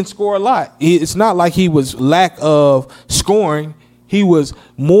 and he can score a lot. It's not like he was lack of scoring. He was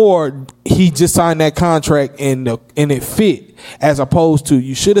more, he just signed that contract and it fit, as opposed to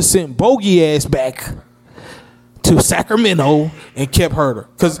you should have sent Bogey ass back to Sacramento and kept Herter,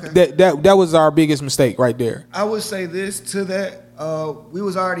 because that was our biggest mistake right there. I would say this to that: we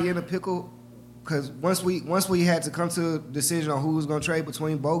was already in a pickle, because once we had to come to a decision on who was going to trade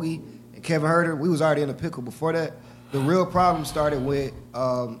between Bogey and Kevin Herter, we was already in a pickle. Before that, the real problem started with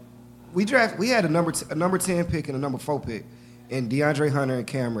we had a number 10 pick and a number 4 pick in DeAndre Hunter and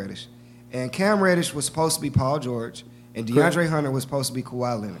Cam Reddish, and Cam Reddish was supposed to be Paul George, and DeAndre Hunter was supposed to be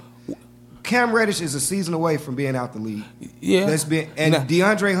Kawhi Leonard. Cam Reddish is a season away from being out the league. Yeah,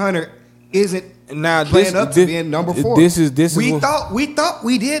 DeAndre Hunter isn't playing up to being number 4. We thought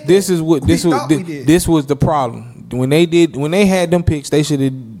we did. This was the problem. When they had them picks, they should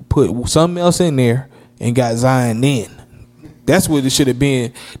have put something else in there and got Zion in. That's what it should have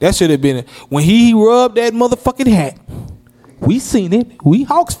been. That should have been when he rubbed that motherfucking hat. We seen it. We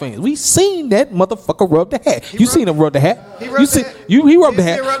Hawks fans. We seen that motherfucker rub the hat. You seen him rub the hat. He rubbed the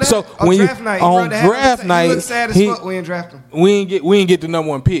hat. So when you on draft night, he looked sad as fuck. We didn't draft him. We didn't get the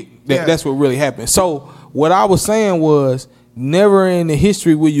number 1 pick. That's what really happened. So what I was saying was, never in the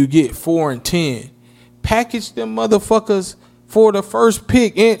history will you get 4 and 10. Package them motherfuckers for the first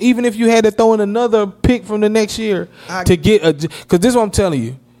pick, and even if you had to throw in another pick from the next year to get a, because this is what I'm telling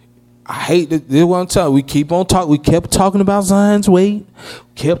you. I hate that. This is what I'm telling you. We keep on talking. We kept talking about Zion's weight.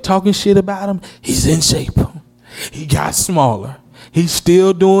 Kept talking shit about him. He's in shape. He got smaller. He's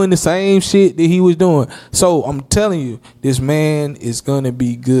still doing the same shit that he was doing. So I'm telling you, this man is gonna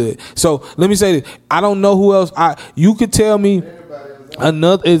be good. So let me say this. I don't know who else. You could tell me.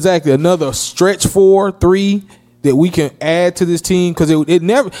 Another stretch 4-3 that we can add to this team, because it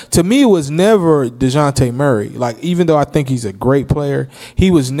never, to me, it was never DeJounte Murray. Like, even though I think he's a great player,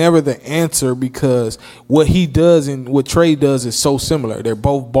 he was never the answer, because what he does and what Trey does is so similar. They're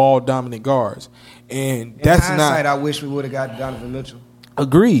both ball dominant guards, and that's in not. hindsight, I wish we would have got Donovan Mitchell.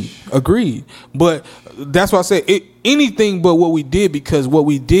 Agreed. But that's why I said anything but what we did, because what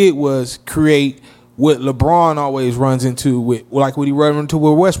we did was create what LeBron always runs into with, like what he run into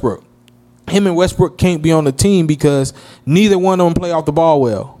with Westbrook. Him and Westbrook can't be on the team because neither one of them play off the ball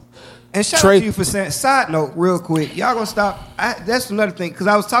well. And shout out to you for saying. Side note, real quick, y'all gonna stop. That's another thing, because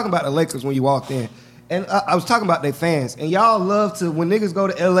I was talking about the Lakers when you walked in, and I was talking about their fans, and y'all love to, when niggas go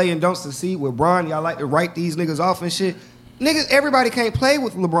to LA and don't succeed with Bron, y'all like to write these niggas off and shit. Niggas, everybody can't play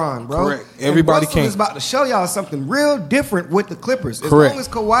with LeBron, bro. Correct. Everybody Russell can't. is about to show y'all something real different with the Clippers. As Correct. long as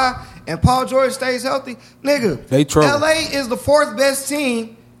Kawhi and Paul George stays healthy, nigga, they trouble. LA is the fourth best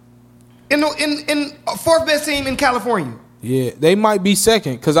team fourth best team in California. Yeah, they might be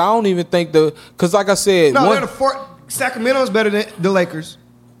second, because I don't even think because like I said, they're the fourth. Sacramento's better than the Lakers.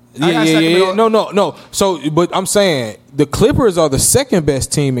 Yeah. No. So, but I'm saying the Clippers are the second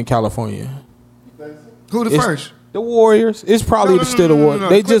best team in California. Who the first? The Warriors. It's probably still the Warriors.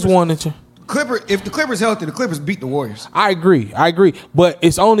 They just won it. If the Clippers healthy, the Clippers beat the Warriors. I agree. But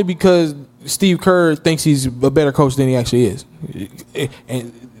it's only because Steve Kerr thinks he's a better coach than he actually is.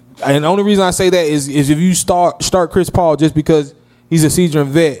 And the only reason I say that is if you start Chris Paul just because he's a seasoned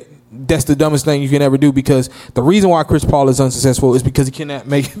vet, that's the dumbest thing you can ever do, because the reason why Chris Paul is unsuccessful is because he cannot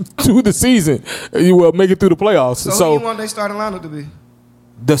make it through the season. You will make it through the playoffs. So who do you want their starting lineup to be?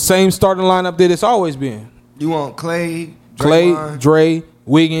 The same starting lineup that it's always been. You want Clay, Dre,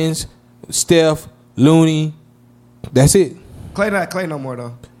 Wiggins, Steph, Looney. That's it. Clay not Clay no more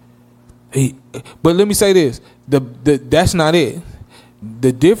though. But let me say this: that's not it.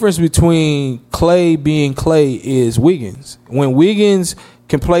 The difference between Clay being Clay is Wiggins. When Wiggins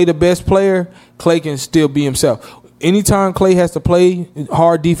can play the best player, Clay can still be himself. Anytime Clay has to play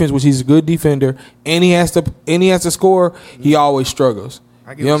hard defense, which he's a good defender, and he has to score, he always struggles.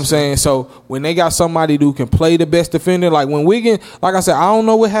 You know what I'm saying? So when they got somebody who can play the best defender, like when Wiggins, like I said, I don't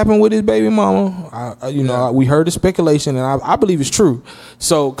know what happened with his baby mama. We heard the speculation, and I believe it's true.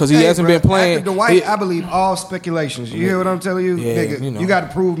 So because he hasn't been playing. After Dwight, I believe all speculations. You hear what I'm telling you? Yeah, nigga, you got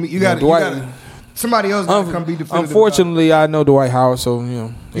to prove me. You got to. Somebody else got to come be definitive. Unfortunately, I know Dwight Howard, so you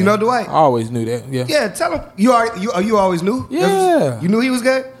know. You know Dwight? I always knew that. Yeah. Yeah, tell him you always knew. Yeah. You knew he was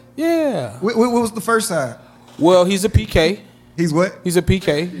good. Yeah. What was the first side? Well, he's a PK. He's what? He's a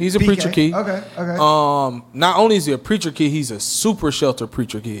PK. He's a preacher kid. Okay. Not only is he a preacher kid, he's a super shelter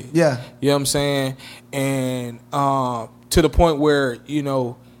preacher kid. Yeah. You know what I'm saying? And to the point where,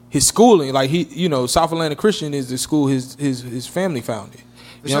 his schooling, like South Atlanta Christian is the school his family founded.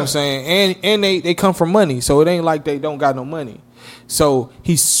 You know what I'm saying? And they come from money, so it ain't like they don't got no money. So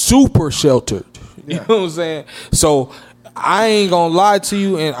he's super sheltered. You know what I'm saying? So I ain't gonna lie to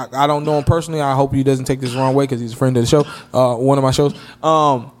you, and I don't know him personally. I hope he doesn't take this the wrong way, because he's a friend of the show, one of my shows.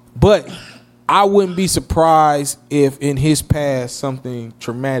 But I wouldn't be surprised if in his past something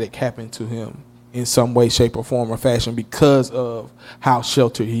traumatic happened to him in some way, shape, or form or fashion because of how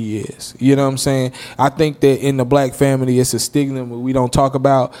sheltered he is. You know what I'm saying? I think that in the black family, it's a stigma we don't talk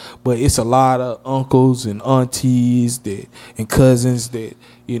about, but it's a lot of uncles and aunties and cousins that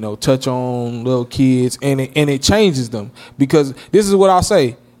touch on little kids, and it changes them, because this is what I'll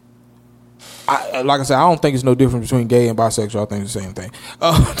say. Like I said, I don't think it's no difference between gay and bisexual. I think it's the same thing.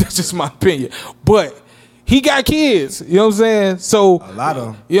 That's just my opinion. But he got kids. You know what I'm saying? So a lot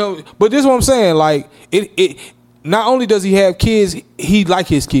of them. But this is what I'm saying. Like it. Not only does he have kids, he like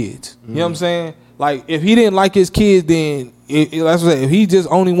his kids. You know what I'm saying? Like if he didn't like his kids, then that's what I'm saying. If he just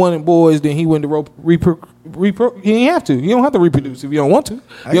only wanted boys, then he wouldn't he didn't have to. You don't have to reproduce if you don't want to. You know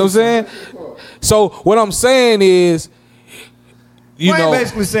what I'm saying? So what I'm saying is, Dwight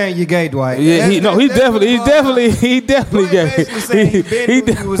basically saying you're gay, Dwight. Yeah, he definitely gay. He definitely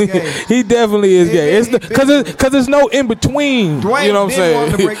is gay. It's because there's no in between. Dwight, you know what I'm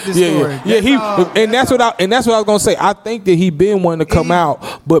saying? To break this story. That's what I was gonna say. I think that he been wanting to come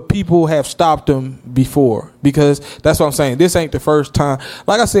out, but people have stopped him before, because that's what I'm saying. This ain't the first time.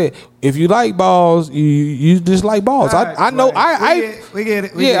 Like I said, if you like balls, you just like balls. Right, I know. We get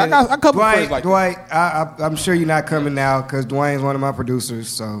it. I got a couple friends like Dwight. I'm sure you're not coming now, because Dwayne's one of my producers,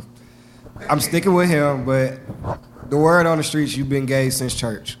 so I'm sticking with him. But the word on the streets, you've been gay since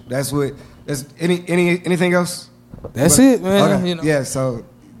church. That's anything else? That's it, man. Okay. Yeah. So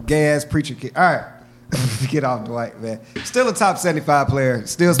gay ass preacher kid. All right. Get off Dwight, man. Still a top 75 player.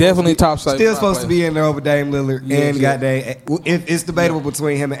 Still Definitely top 75 Still supposed player. to be in there over Dame Lillard. Yeah, and yeah. goddamn, it's debatable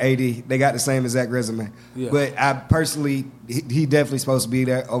between him and AD. They got the same exact resume. Yeah. But I personally, he definitely supposed to be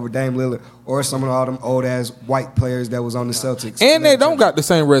there over Dame Lillard or some of all them old ass white players that was on the Celtics. And they don't got the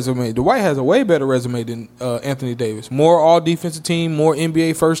same resume. Dwight has a way better resume than Anthony Davis. More all defensive team, more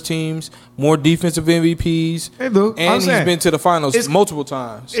NBA first teams, more defensive MVPs. They do. And he's been to the finals multiple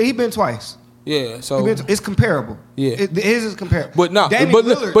times. He been twice. Yeah, so It's comparable. Yeah. His is comparable. but no, Damian but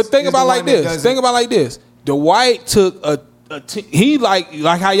Lillard's think is about the like one that this. does Think it. about like this. Dwight took he like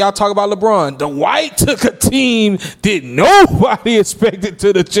how y'all talk about LeBron. Dwight took a team that nobody expected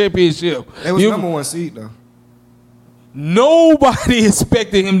to the championship. They was number one seed though. Nobody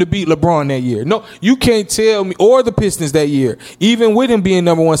expected him to beat LeBron that year. No, you can't tell me, or the Pistons that year, even with him being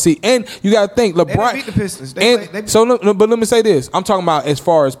number one seed. And you got to think, LeBron. They didn't beat the Pistons. But let me say this. I'm talking about as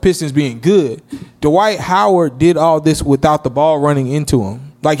far as Pistons being good. Dwight Howard did all this without the ball running into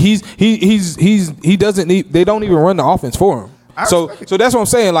him. Like he doesn't need. They don't even run the offense for him. So that's what I'm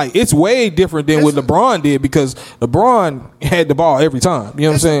saying. Like it's way different than what LeBron did because LeBron had the ball every time. You know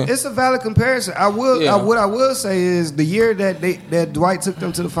what I'm saying? It's a valid comparison. What I will say is the year that Dwight took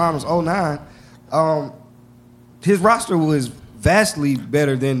them to the finals, 2009, his roster was vastly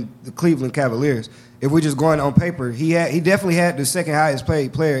better than the Cleveland Cavaliers. If we're just going on paper, he definitely had the second highest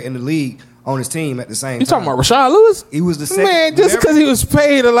paid player in the league on his team at the same time. You talking about Rashad Lewis? He was the second. Man, just because he was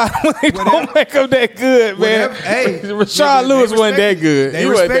paid a lot of money don't make him that good, man. Rashad Lewis wasn't that good. He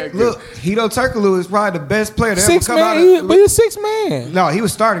wasn't that good. Look, Hito Turkoglu is probably the best player to ever Six come out man, of. but he's 6 man. No, he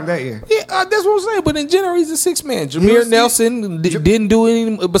was starting that year. Yeah, that's what I'm saying. But in general, he's a 6 man. Jameer Nelson didn't do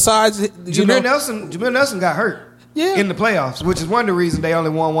anything besides. Jameer Nelson got hurt. Yeah. In the playoffs, which is one of the reasons they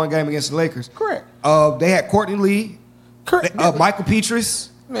only won one game against the Lakers. Correct. They had Courtney Lee, Michael Petrus.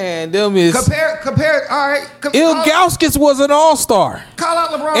 Man, them is compare. All right, Ilgauskas was an all-star. Call out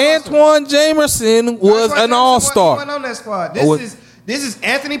LeBron. Antoine Jamerson was an all-star. He wasn't on that squad. This is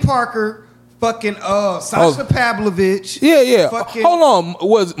Anthony Parker, fucking Sasha Pavlovich. Yeah. Fucking, hold on,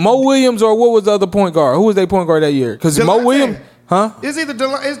 was Mo Williams or what was the other point guard? Who was their point guard that year? Because Mo Williams. Huh? It's either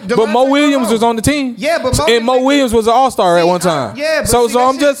but Mo Williams was on the team. Yeah, but Mo Williams was an all-star at one time. So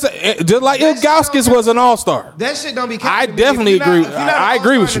I'm just saying, just like Ilgauskas was an all-star. That shit don't be counted. I definitely agree. I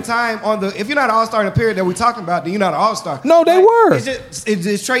agree with you. If you're not an all-star in the period that we're talking about, then you're not an all-star. No, they were. Is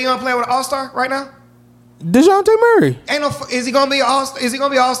Trae Young playing with an all-star right now? DeJounte Murray. Is he gonna be an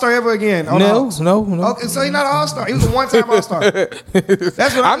all-star ever again? No. Okay, so he's not an all-star. He was a one-time all-star.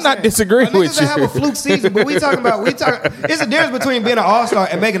 That's what I'm not saying. disagreeing with you. Niggas have a fluke season, but we talking about it's a difference between being an all-star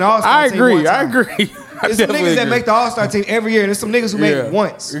and making an all-star. I team agree. one time. I agree. There's some niggas that make the all-star team every year, and there's some niggas who make it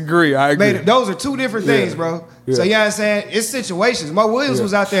once. I agree. Those are two different things, bro. Yeah. So you know what I'm saying? It's situations. Mo Williams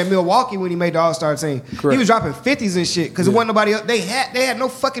was out there in Milwaukee when he made the all-star team. Correct. He was dropping 50s and shit because it wasn't nobody else. They had no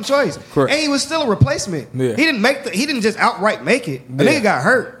fucking choice. Correct. And he was still a replacement. Yeah. He didn't just outright make it. The nigga got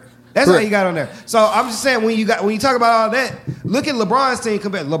hurt. That's how he got on there. So I'm just saying when you talk about all that, look at LeBron's team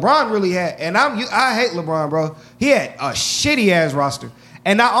compared. LeBron really had, and I hate LeBron, bro. He had a shitty ass roster.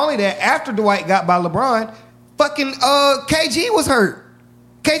 And not only that, after Dwight got by LeBron, fucking KG was hurt.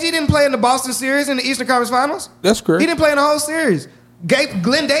 KG didn't play in the Boston series in the Eastern Conference Finals. That's correct. He didn't play in the whole series.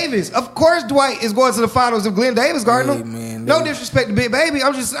 Glenn Davis. Of course Dwight is going to the finals if Glenn Davis guarding him. Man, no disrespect to Big Baby.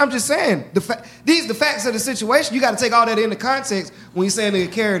 I'm just saying. These the facts of the situation. You got to take all that into context when you're saying they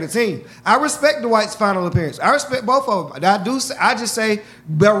carry the team. I respect Dwight's final appearance. I respect both of them. I just say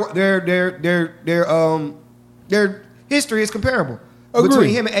their history is comparable between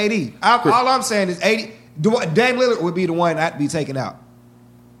him and AD. All I'm saying is AD. Dame Lillard would be the one not to be taken out.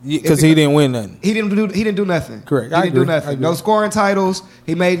 Because he didn't win nothing. He didn't do nothing. Correct. He didn't do nothing. No scoring titles.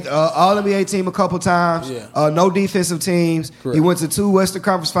 He made All NBA team a couple times. Yeah. No defensive teams. Correct. He went to 2 Western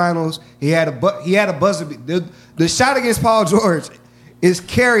Conference Finals. He had a buzzer. The shot against Paul George is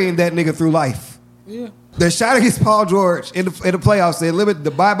carrying that nigga through life. Yeah. The shot against Paul George in the playoffs, they limit the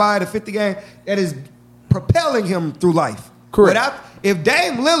bye the 50 game. That is propelling him through life. Correct. If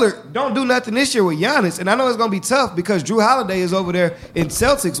Dame Lillard don't do nothing this year with Giannis, and I know it's going to be tough because Drew Holiday is over there in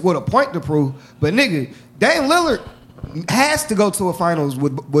Celtics with a point to prove, but nigga, Dame Lillard has to go to a finals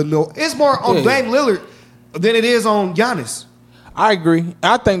with no. It's more on Dame Lillard than it is on Giannis. I agree.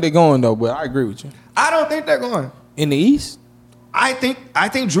 I think they're going though, but I agree with you. I don't think they're going. In the East? I think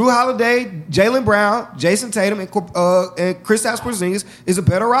Drew Holiday, Jaylen Brown, Jason Tatum, and Kristaps Porzingis is a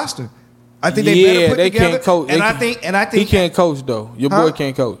better roster. I think they better put together. Can't coach. And I think he can't coach though. Your boy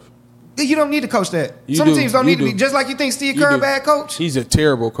can't coach. You don't need to coach that. Some teams don't need to be. Just like you think Steve Kerr a bad coach. He's a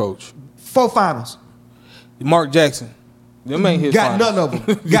terrible coach. 4 finals. Mark Jackson. Them ain't his Got finals. none of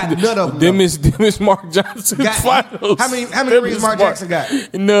them. Got none of them. Them is Mark Johnson's finals. How many rings Mark Jackson got?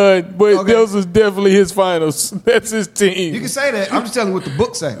 None, but Okay. those is definitely his finals. That's his team. You can say that. I'm just telling you what the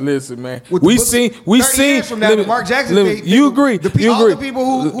book say. Listen, man. What the We book- seen 30 years from now, the Mark Jackson thing. You agree? You all agree? the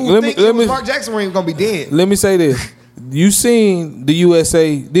people who think it was Mark Jackson ring gonna be dead. Let me say this. You seen the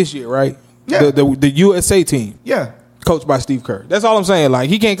USA this year, right? Yeah. The USA team. Yeah. Coached by Steve Kerr. That's all I'm saying. Like,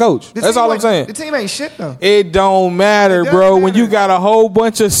 he can't coach. The That's team all I'm ain't- saying. The team ain't shit though. It don't matter, It doesn't bro. When matter. you got a whole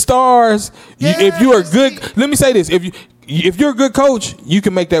bunch of stars, Yeah, if you are see. good, let me say this: if you're a good coach, you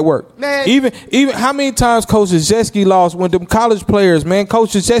can make that work. Man. Even how many times Coach Krzyzewski lost when them college players, man?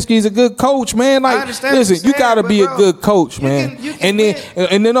 Coach Krzyzewski is a good coach, man. Like, understand what listen, you're you got to saying, be but a bro, good coach, you man. can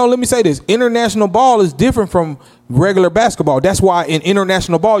And then let me say this: international ball is different from regular basketball. That's why in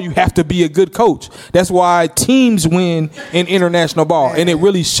international ball you have to be a good coach. That's why teams win in international ball, and it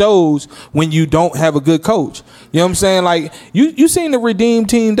really shows when you don't have a good coach. You know what I'm saying? Like, you seen the Redeem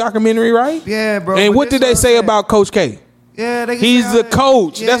Team documentary, right? Yeah, bro, And but what this did they what I'm say saying. about Coach K? Yeah, they can He's say all the that.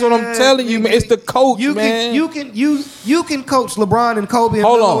 coach. That's what I'm telling you, man. It's the coach, you man. You can coach LeBron and Kobe and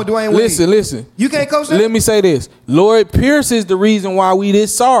Hold Melo on. and Dwayne Wade. Listen. You can't coach them? Let me say this. Lloyd Pierce is the reason why we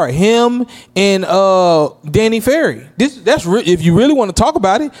this sorry. Him and Danny Ferry. If you really want to talk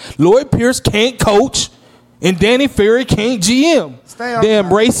about it, Lloyd Pierce can't coach and Danny Ferry can't GM. Stay on Damn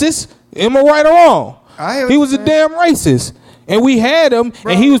top. racist. Am I right or wrong? I hear what He you're was a saying. damn racist. And we had him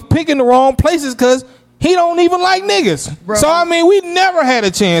Bro. and he was picking the wrong places because he don't even like niggas. Bro. So I mean, we never had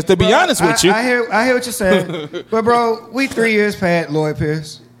a chance, to be Bro, honest with you. I hear what you're saying. But bro, we 3 years past Lloyd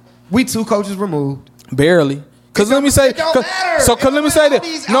Pierce. We 2 coaches removed. Barely. Cause It let me don't- say, it don't cause, matter. so It cause let don't me say matter.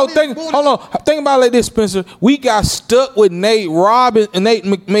 this. All No, these hold on. Think about it like this, Spencer. We got stuck with Nate Robin and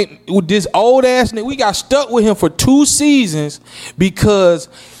with this old ass nigga. We got stuck with him for 2 seasons because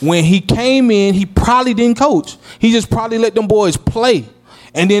when he came in, he probably didn't coach. He just probably let them boys play,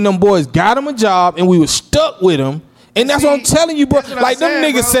 and then them boys got him a job, and we were stuck with him. And that's what I'm telling you, bro. That's what I'm Like, them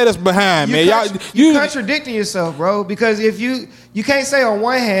saying, niggas bro. set us behind, man. You contradicting yourself, bro. Because if you can't say on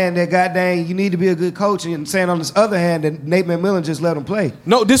one hand that goddamn you need to be a good coach, and saying on this other hand that Nate McMillan just let him play.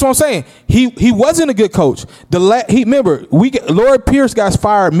 No, this is what I'm saying. He wasn't a good coach. Remember, Lloyd Pierce got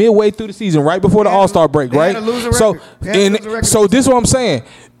fired midway through the season, right before the They had All-Star break, they right? had a losing So, record. They had a losing record. so this is what I'm saying.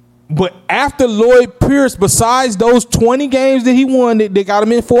 But after Lloyd Pierce, besides those 20 games that he won, they got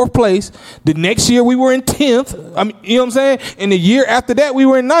him in 4th place. The next year we were in 10th. I mean, you know what I'm saying? And the year after that we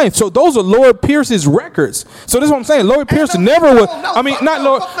were in 9th. So those are Lloyd Pierce's records. So this is what I'm saying. Lloyd Pierce never was. I mean, not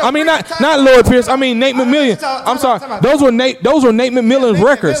Lloyd. I mean, not Lloyd Pierce. I mean Nate McMillan. I'm sorry. Those were Nate McMillan's Nate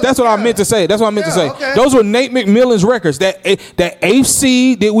records. That's what I McMillan, meant to say. That's what I meant to say. okay. Those were Nate McMillan's records. That 8th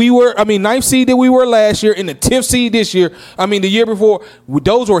seed that we were. I mean 9th seed that we were last year, and the 10th seed this year. I mean the year before.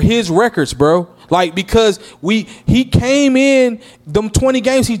 Those were his records, bro. Like, because he came in them 20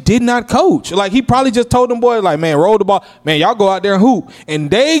 games, he did not coach. Like, he probably just told them boys, like, man, roll the ball. Man, y'all go out there and hoop.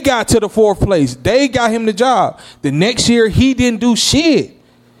 And they got to the 4th place. They got him the job. The next year, he didn't do shit.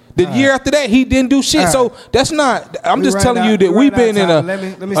 The year after that, he didn't do shit. So that's not. I'm just telling you that we've been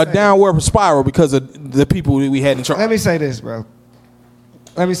in a downward spiral because of the people that we had in charge. Let me say this, bro.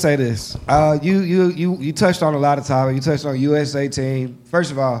 Let me say this. You touched on a lot of topics. You touched on USA team.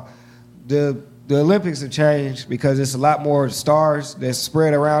 First of all, the Olympics have changed because it's a lot more stars that's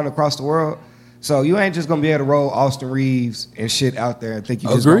spread around across the world. So you ain't just gonna be able to roll Austin Reeves and shit out there and think you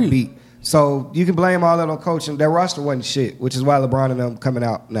just gonna beat. So you can blame all that on coaching. That roster wasn't shit, which is why LeBron and them coming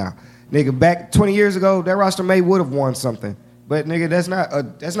out now. Nigga, back 20 years ago, that roster would have won something. But nigga, that's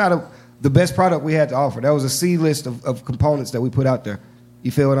not the best product we had to offer. That was a C list of components that we put out there. You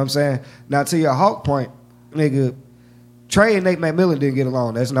feel what I'm saying? Now to your Hawk point, nigga, Trey and Nate McMillan didn't get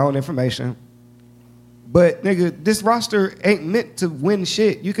along. That's known information. But, nigga, this roster ain't meant to win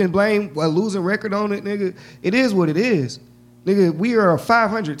shit. You can blame a losing record on it, nigga. It is what it is. Nigga, we are a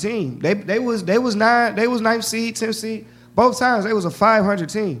 500 team. They was 9th seed, 10th seed. Both times they was a 500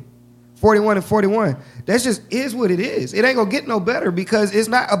 team. 41 and 41. That's just is what it is. It ain't gonna get no better because it's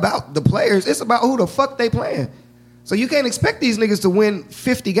not about the players. It's about who the fuck they playing. So you can't expect these niggas to win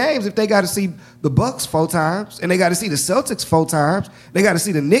 50 games if they got to see the Bucks 4 times and they got to see the Celtics 4 times. They got to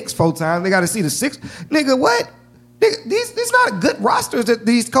see the Knicks 4 times. They got to see the Six. Nigga, what? Nigga, these not good rosters that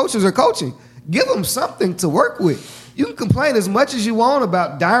these coaches are coaching. Give them something to work with. You can complain as much as you want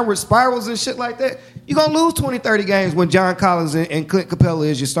about downward spirals and shit like that. You're going to lose 20, 30 games when John Collins and Clint Capella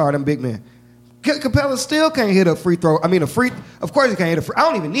is your starting big man. Capella still can't hit a free throw. Of course he can't hit a free. I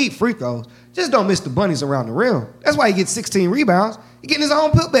don't even need free throws. Just don't miss the bunnies around the rim. That's why he gets 16 rebounds. He's getting his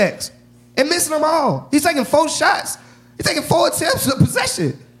own putbacks and missing them all. He's taking 4 shots. He's taking 4 attempts of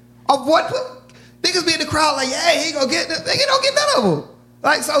possession. Of what? Niggas be in the crowd like, hey, he gonna get this. Nigga don't get none of them.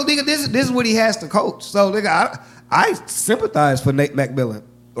 Like, so nigga, this is what he has to coach. So nigga, I sympathize for Nate McMillan.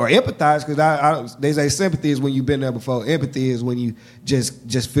 Or empathize, because they say sympathy is when you've been there before. Empathy is when you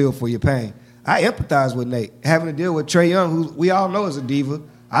just feel for your pain. I empathize with Nate. Having to deal with Trae Young, who we all know is a diva.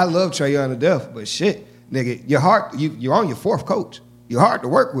 I love Trae Young to death, but shit, nigga, you're on your fourth coach. You're hard to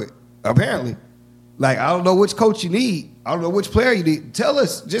work with, apparently. Like, I don't know which coach you need. I don't know which player you need. Tell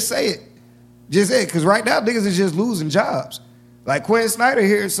us. Just say it. Just say it, because right now niggas is just losing jobs. Like Quinn Snyder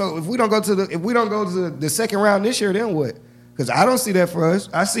here. So if we don't go to the second round this year, then what? Because I don't see that for us.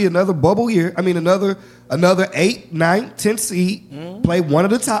 I see another bubble year. I mean, another 8, 9, 10 seed, play one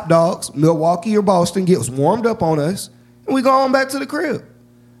of the top dogs, Milwaukee or Boston, gets warmed up on us, and we go on back to the crib.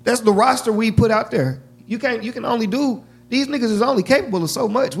 That's the roster we put out there. You can only do, these niggas is only capable of so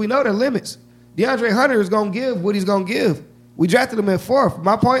much. We know their limits. DeAndre Hunter is going to give what he's going to give. We drafted him at 4th.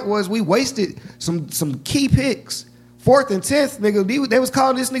 My point was we wasted some key picks. 4th and 10th, nigga, they was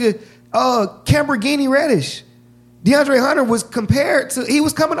calling this nigga Lamborghini Reddish. DeAndre Hunter was compared to, he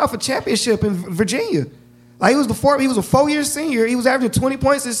was coming off a championship in Virginia. Like he was a 4-year senior. He was averaging 20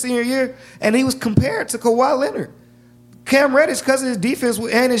 points his senior year, and he was compared to Kawhi Leonard. Cam Reddish, because of his defense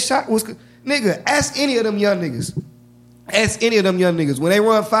and his shot was, nigga, ask any of them young niggas. Ask any of them young niggas. When they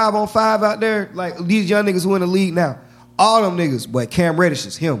run 5-on-5 out there, like these young niggas who in the league now, all them niggas, but Cam Reddish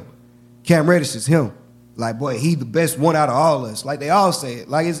is him. Cam Reddish is him. Like, boy, he the best one out of all of us. Like they all say it.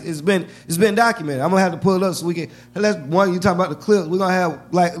 Like it's been documented. I'm gonna have to pull it up so we can. You talking about the clips. We're gonna have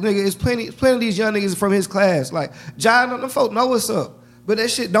like nigga. It's plenty of these young niggas from his class. Like John, them folk know what's up, but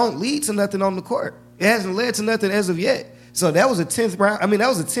that shit don't lead to nothing on the court. It hasn't led to nothing as of yet. So that was a 10th round. I mean, that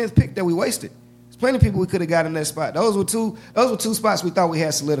was a 10th pick that we wasted. There's plenty of people we could have got in that spot. Those were two spots we thought we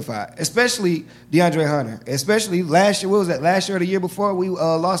had solidified. Especially DeAndre Hunter. Especially last year. What was that? Last year or the year before we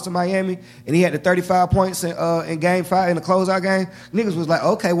lost to Miami, and he had the 35 points in Game 5 in the closeout game. Niggas was like,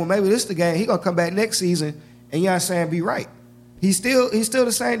 okay, well maybe this is the game. He gonna come back next season, and you know what I'm saying, be right. He's still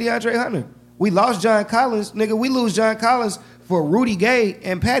the same DeAndre Hunter. We lost John Collins, nigga. We lose John Collins for Rudy Gay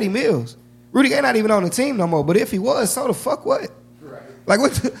and Patty Mills. Rudy Gay not even on the team no more. But if he was, so the fuck what? Right. Like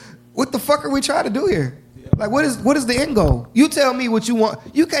what the fuck are we trying to do here? Yeah. Like what is the end goal? You tell me what you want.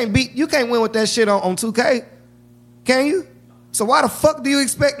 You can't win with that shit on 2K. Can you? So why the fuck do you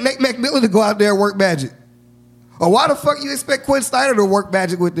expect Nate McMillan to go out there and work magic? Or why the fuck you expect Quinn Snyder to work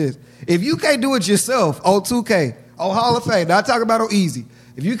magic with this? If you can't do it yourself on 2K, on Hall of Fame, not talking about on easy.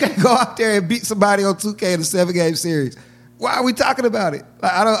 If you can't go out there and beat somebody on 2K in a 7-game series, why are we talking about it?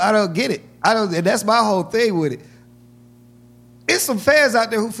 Like, I don't get it. And that's my whole thing with it. It's some fans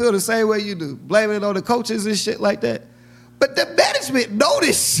out there who feel the same way you do, blaming it on the coaches and shit like that. But the management know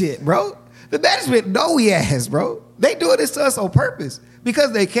this shit, bro. The management know we ass, bro. They doing this to us on purpose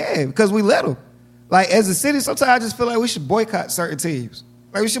because they can, because we let them. Like as a city, sometimes I just feel like we should boycott certain teams.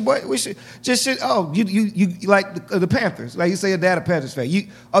 Like we should you like the Panthers. Like you say your dad a Panthers fan.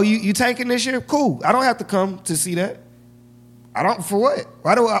 You tanking this year? Cool. I don't have to come to see that. I don't, for what?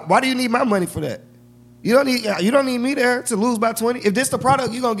 Why do you need my money for that? You don't need me there to lose by 20. If this the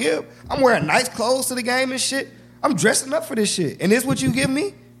product you gonna give, I'm wearing nice clothes to the game and shit. I'm dressing up for this shit. And this what you give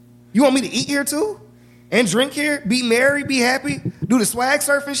me? You want me to eat here too? And drink here? Be merry, be happy? Do the swag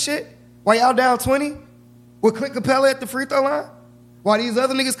surfing shit? While y'all down 20? With Clint Capella at the free throw line? While these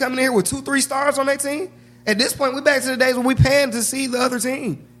other niggas coming in here with 2-3 stars on their team? At this point, we back to the days when we paying to see the other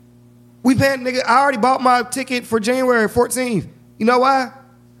team. We paying, nigga, I already bought my ticket for January 14th. You know why?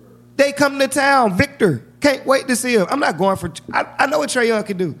 They come to town. Victor. Can't wait to see him. I'm not going for, I know what Trae Young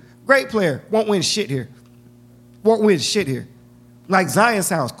can do. Great player. Won't win shit here. Won't win shit here. Like Zion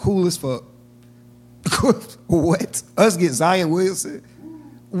sounds cool as fuck. What? Us get Zion Williamson?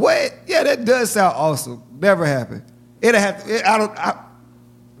 What? Yeah, that does sound awesome. Never happened. It'll have to,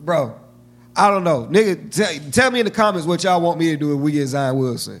 bro, I don't know. Nigga, tell me in the comments what y'all want me to do if we get Zion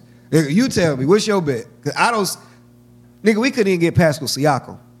Wilson. Nigga, you tell me. What's your bet? Cause nigga, we couldn't even get Pascal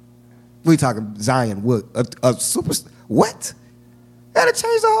Siakam. We talking Zion Wood, a super. What? Gotta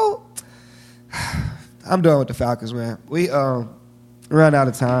change the whole. I'm done with the Falcons, man. We run out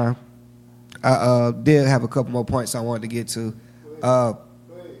of time. I did have a couple more points I wanted to get to.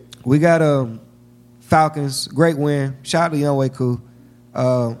 We got Falcons, great win. Shout out to Young Way Cool,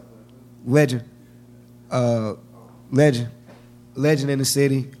 legend in the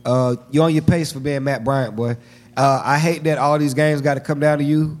city. You on your pace for being Matt Bryant, boy. I hate that all these games got to come down to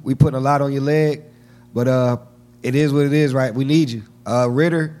you. We putting a lot on your leg, but it is what it is, right? We need you.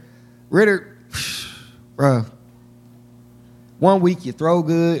 Ritter, bro. 1 week you throw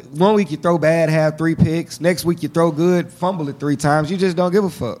good. 1 week you throw bad, have 3 picks. Next week you throw good, fumble it 3 times. You just don't give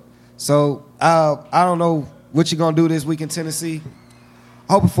a fuck. So I don't know what you're gonna do this week in Tennessee.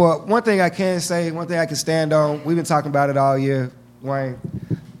 Hoping for one thing I can say, one thing I can stand on. We've been talking about it all year, Wayne.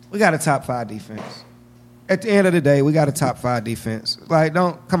 We got a top 5 defense. At the end of the day, we got a top 5 defense. Like,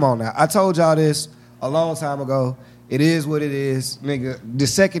 come on now. I told y'all this a long time ago. It is what it is, nigga. The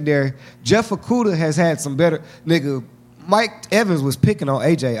secondary, Jeff Okudah has had some better, nigga. Mike Evans was picking on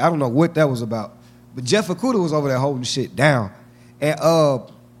AJ. I don't know what that was about, but Jeff Okudah was over there holding shit down. And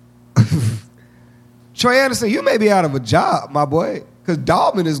Trey Anderson, you may be out of a job, my boy, because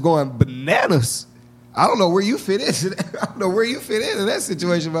Dalman is going bananas. I don't know where you fit in. I don't know where you fit into that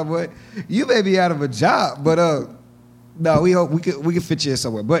situation, my boy. You may be out of a job, but no, we hope we can fit you in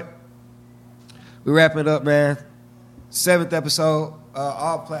somewhere. But we wrapping it up, man. 7th episode,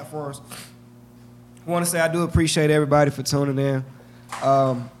 all platforms. I want to say I do appreciate everybody for tuning in.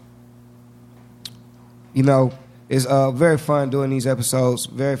 You know, it's very fun doing these episodes.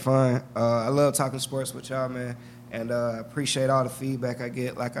 Very fun. I love talking sports with y'all, man. And I appreciate all the feedback I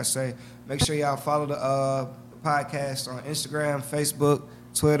get. Like I say, make sure y'all follow the podcast on Instagram, Facebook,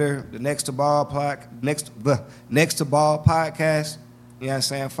 Twitter, the Next2Ball Next2Ball podcast. You know what I'm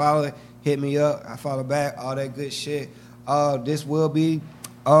saying? Follow it. Hit me up. I follow back. All that good shit. This will be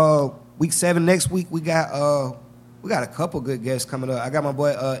week 7 next week. We got a couple good guests coming up. I got my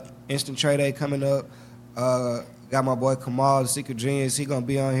boy Instant Trade Day coming up. Got my boy Kamal, the Secret Genius. He gonna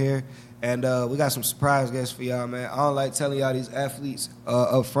be on here. And we got some surprise guests for y'all, man. I don't like telling y'all these athletes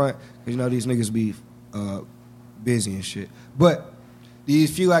up front because, you know, these niggas be busy and shit. But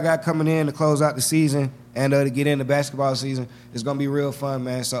these few I got coming in to close out the season and to get into basketball season, it's going to be real fun,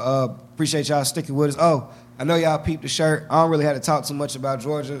 man. So appreciate y'all sticking with us. Oh, I know y'all peeped the shirt. I don't really have to talk too much about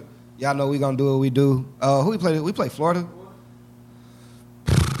Georgia. Y'all know we going to do what we do. Who we play? We play Florida.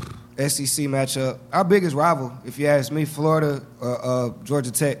 SEC matchup. Our biggest rival, if you ask me, Florida or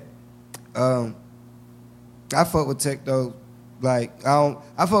Georgia Tech. I fuck with Tech though. Like I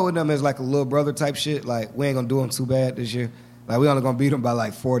fuck with them as like a little brother type shit. Like we ain't gonna do them too bad this year. Like we only gonna beat them by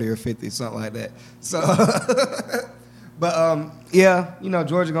like 40 or 50, something like that. So, but yeah, you know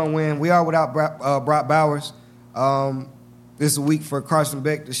Georgia gonna win. We are without Brock Bowers. This is a week for Carson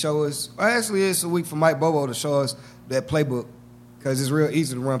Beck to show us. Well, actually, it's a week for Mike Bobo to show us that playbook because it's real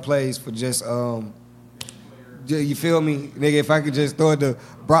easy to run plays for just. You feel me, nigga? If I could just throw it to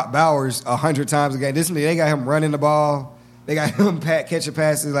Brock Bowers 100 times a game, they got him running the ball. They got him catching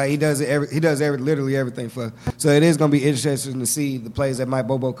passes. Like he does literally everything for. So it is gonna be interesting to see the plays that Mike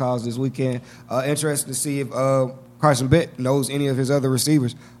Bobo calls this weekend. Interesting to see if Carson Beck knows any of his other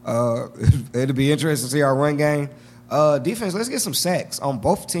receivers. It'll be interesting to see our run game. Defense, let's get some sacks on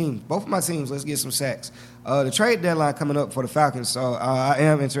both teams. Both of my teams, let's get some sacks. The trade deadline coming up for the Falcons, so I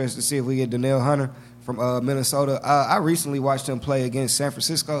am interested to see if we get Danielle Hunter from Minnesota. I recently watched him play against San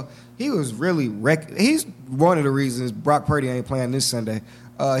Francisco. He was really he's one of the reasons Brock Purdy ain't playing this Sunday.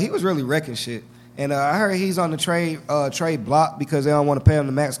 He was really wrecking shit. And I heard he's on the trade block because they don't want to pay him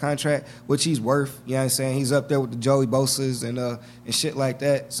the max contract, which he's worth. You know what I'm saying? He's up there with the Joey Bosa's and shit like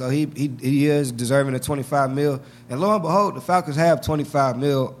that. So he is deserving of $25 million. And lo and behold, the Falcons have $25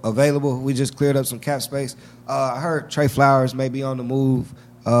 million available. We just cleared up some cap space. I heard Trey Flowers may be on the move.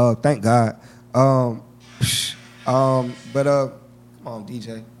 Thank God. But come on,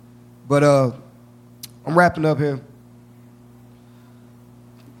 DJ. But I'm wrapping up here.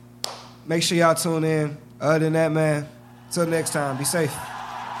 Make sure y'all tune in. Other than that, man, till next time, be safe.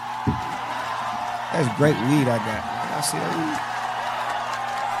 That's great weed I got. Y'all see that weed?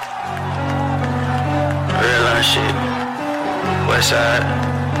 Real life shit. West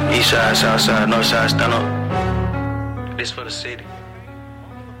side, east side, south side, north side, stand up. This for the city.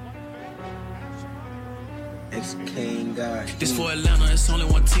 King God. This for Atlanta, it's only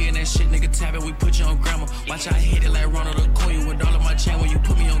one T in that shit, nigga tap it, we put you on grammar. Watch I hit it like Ronald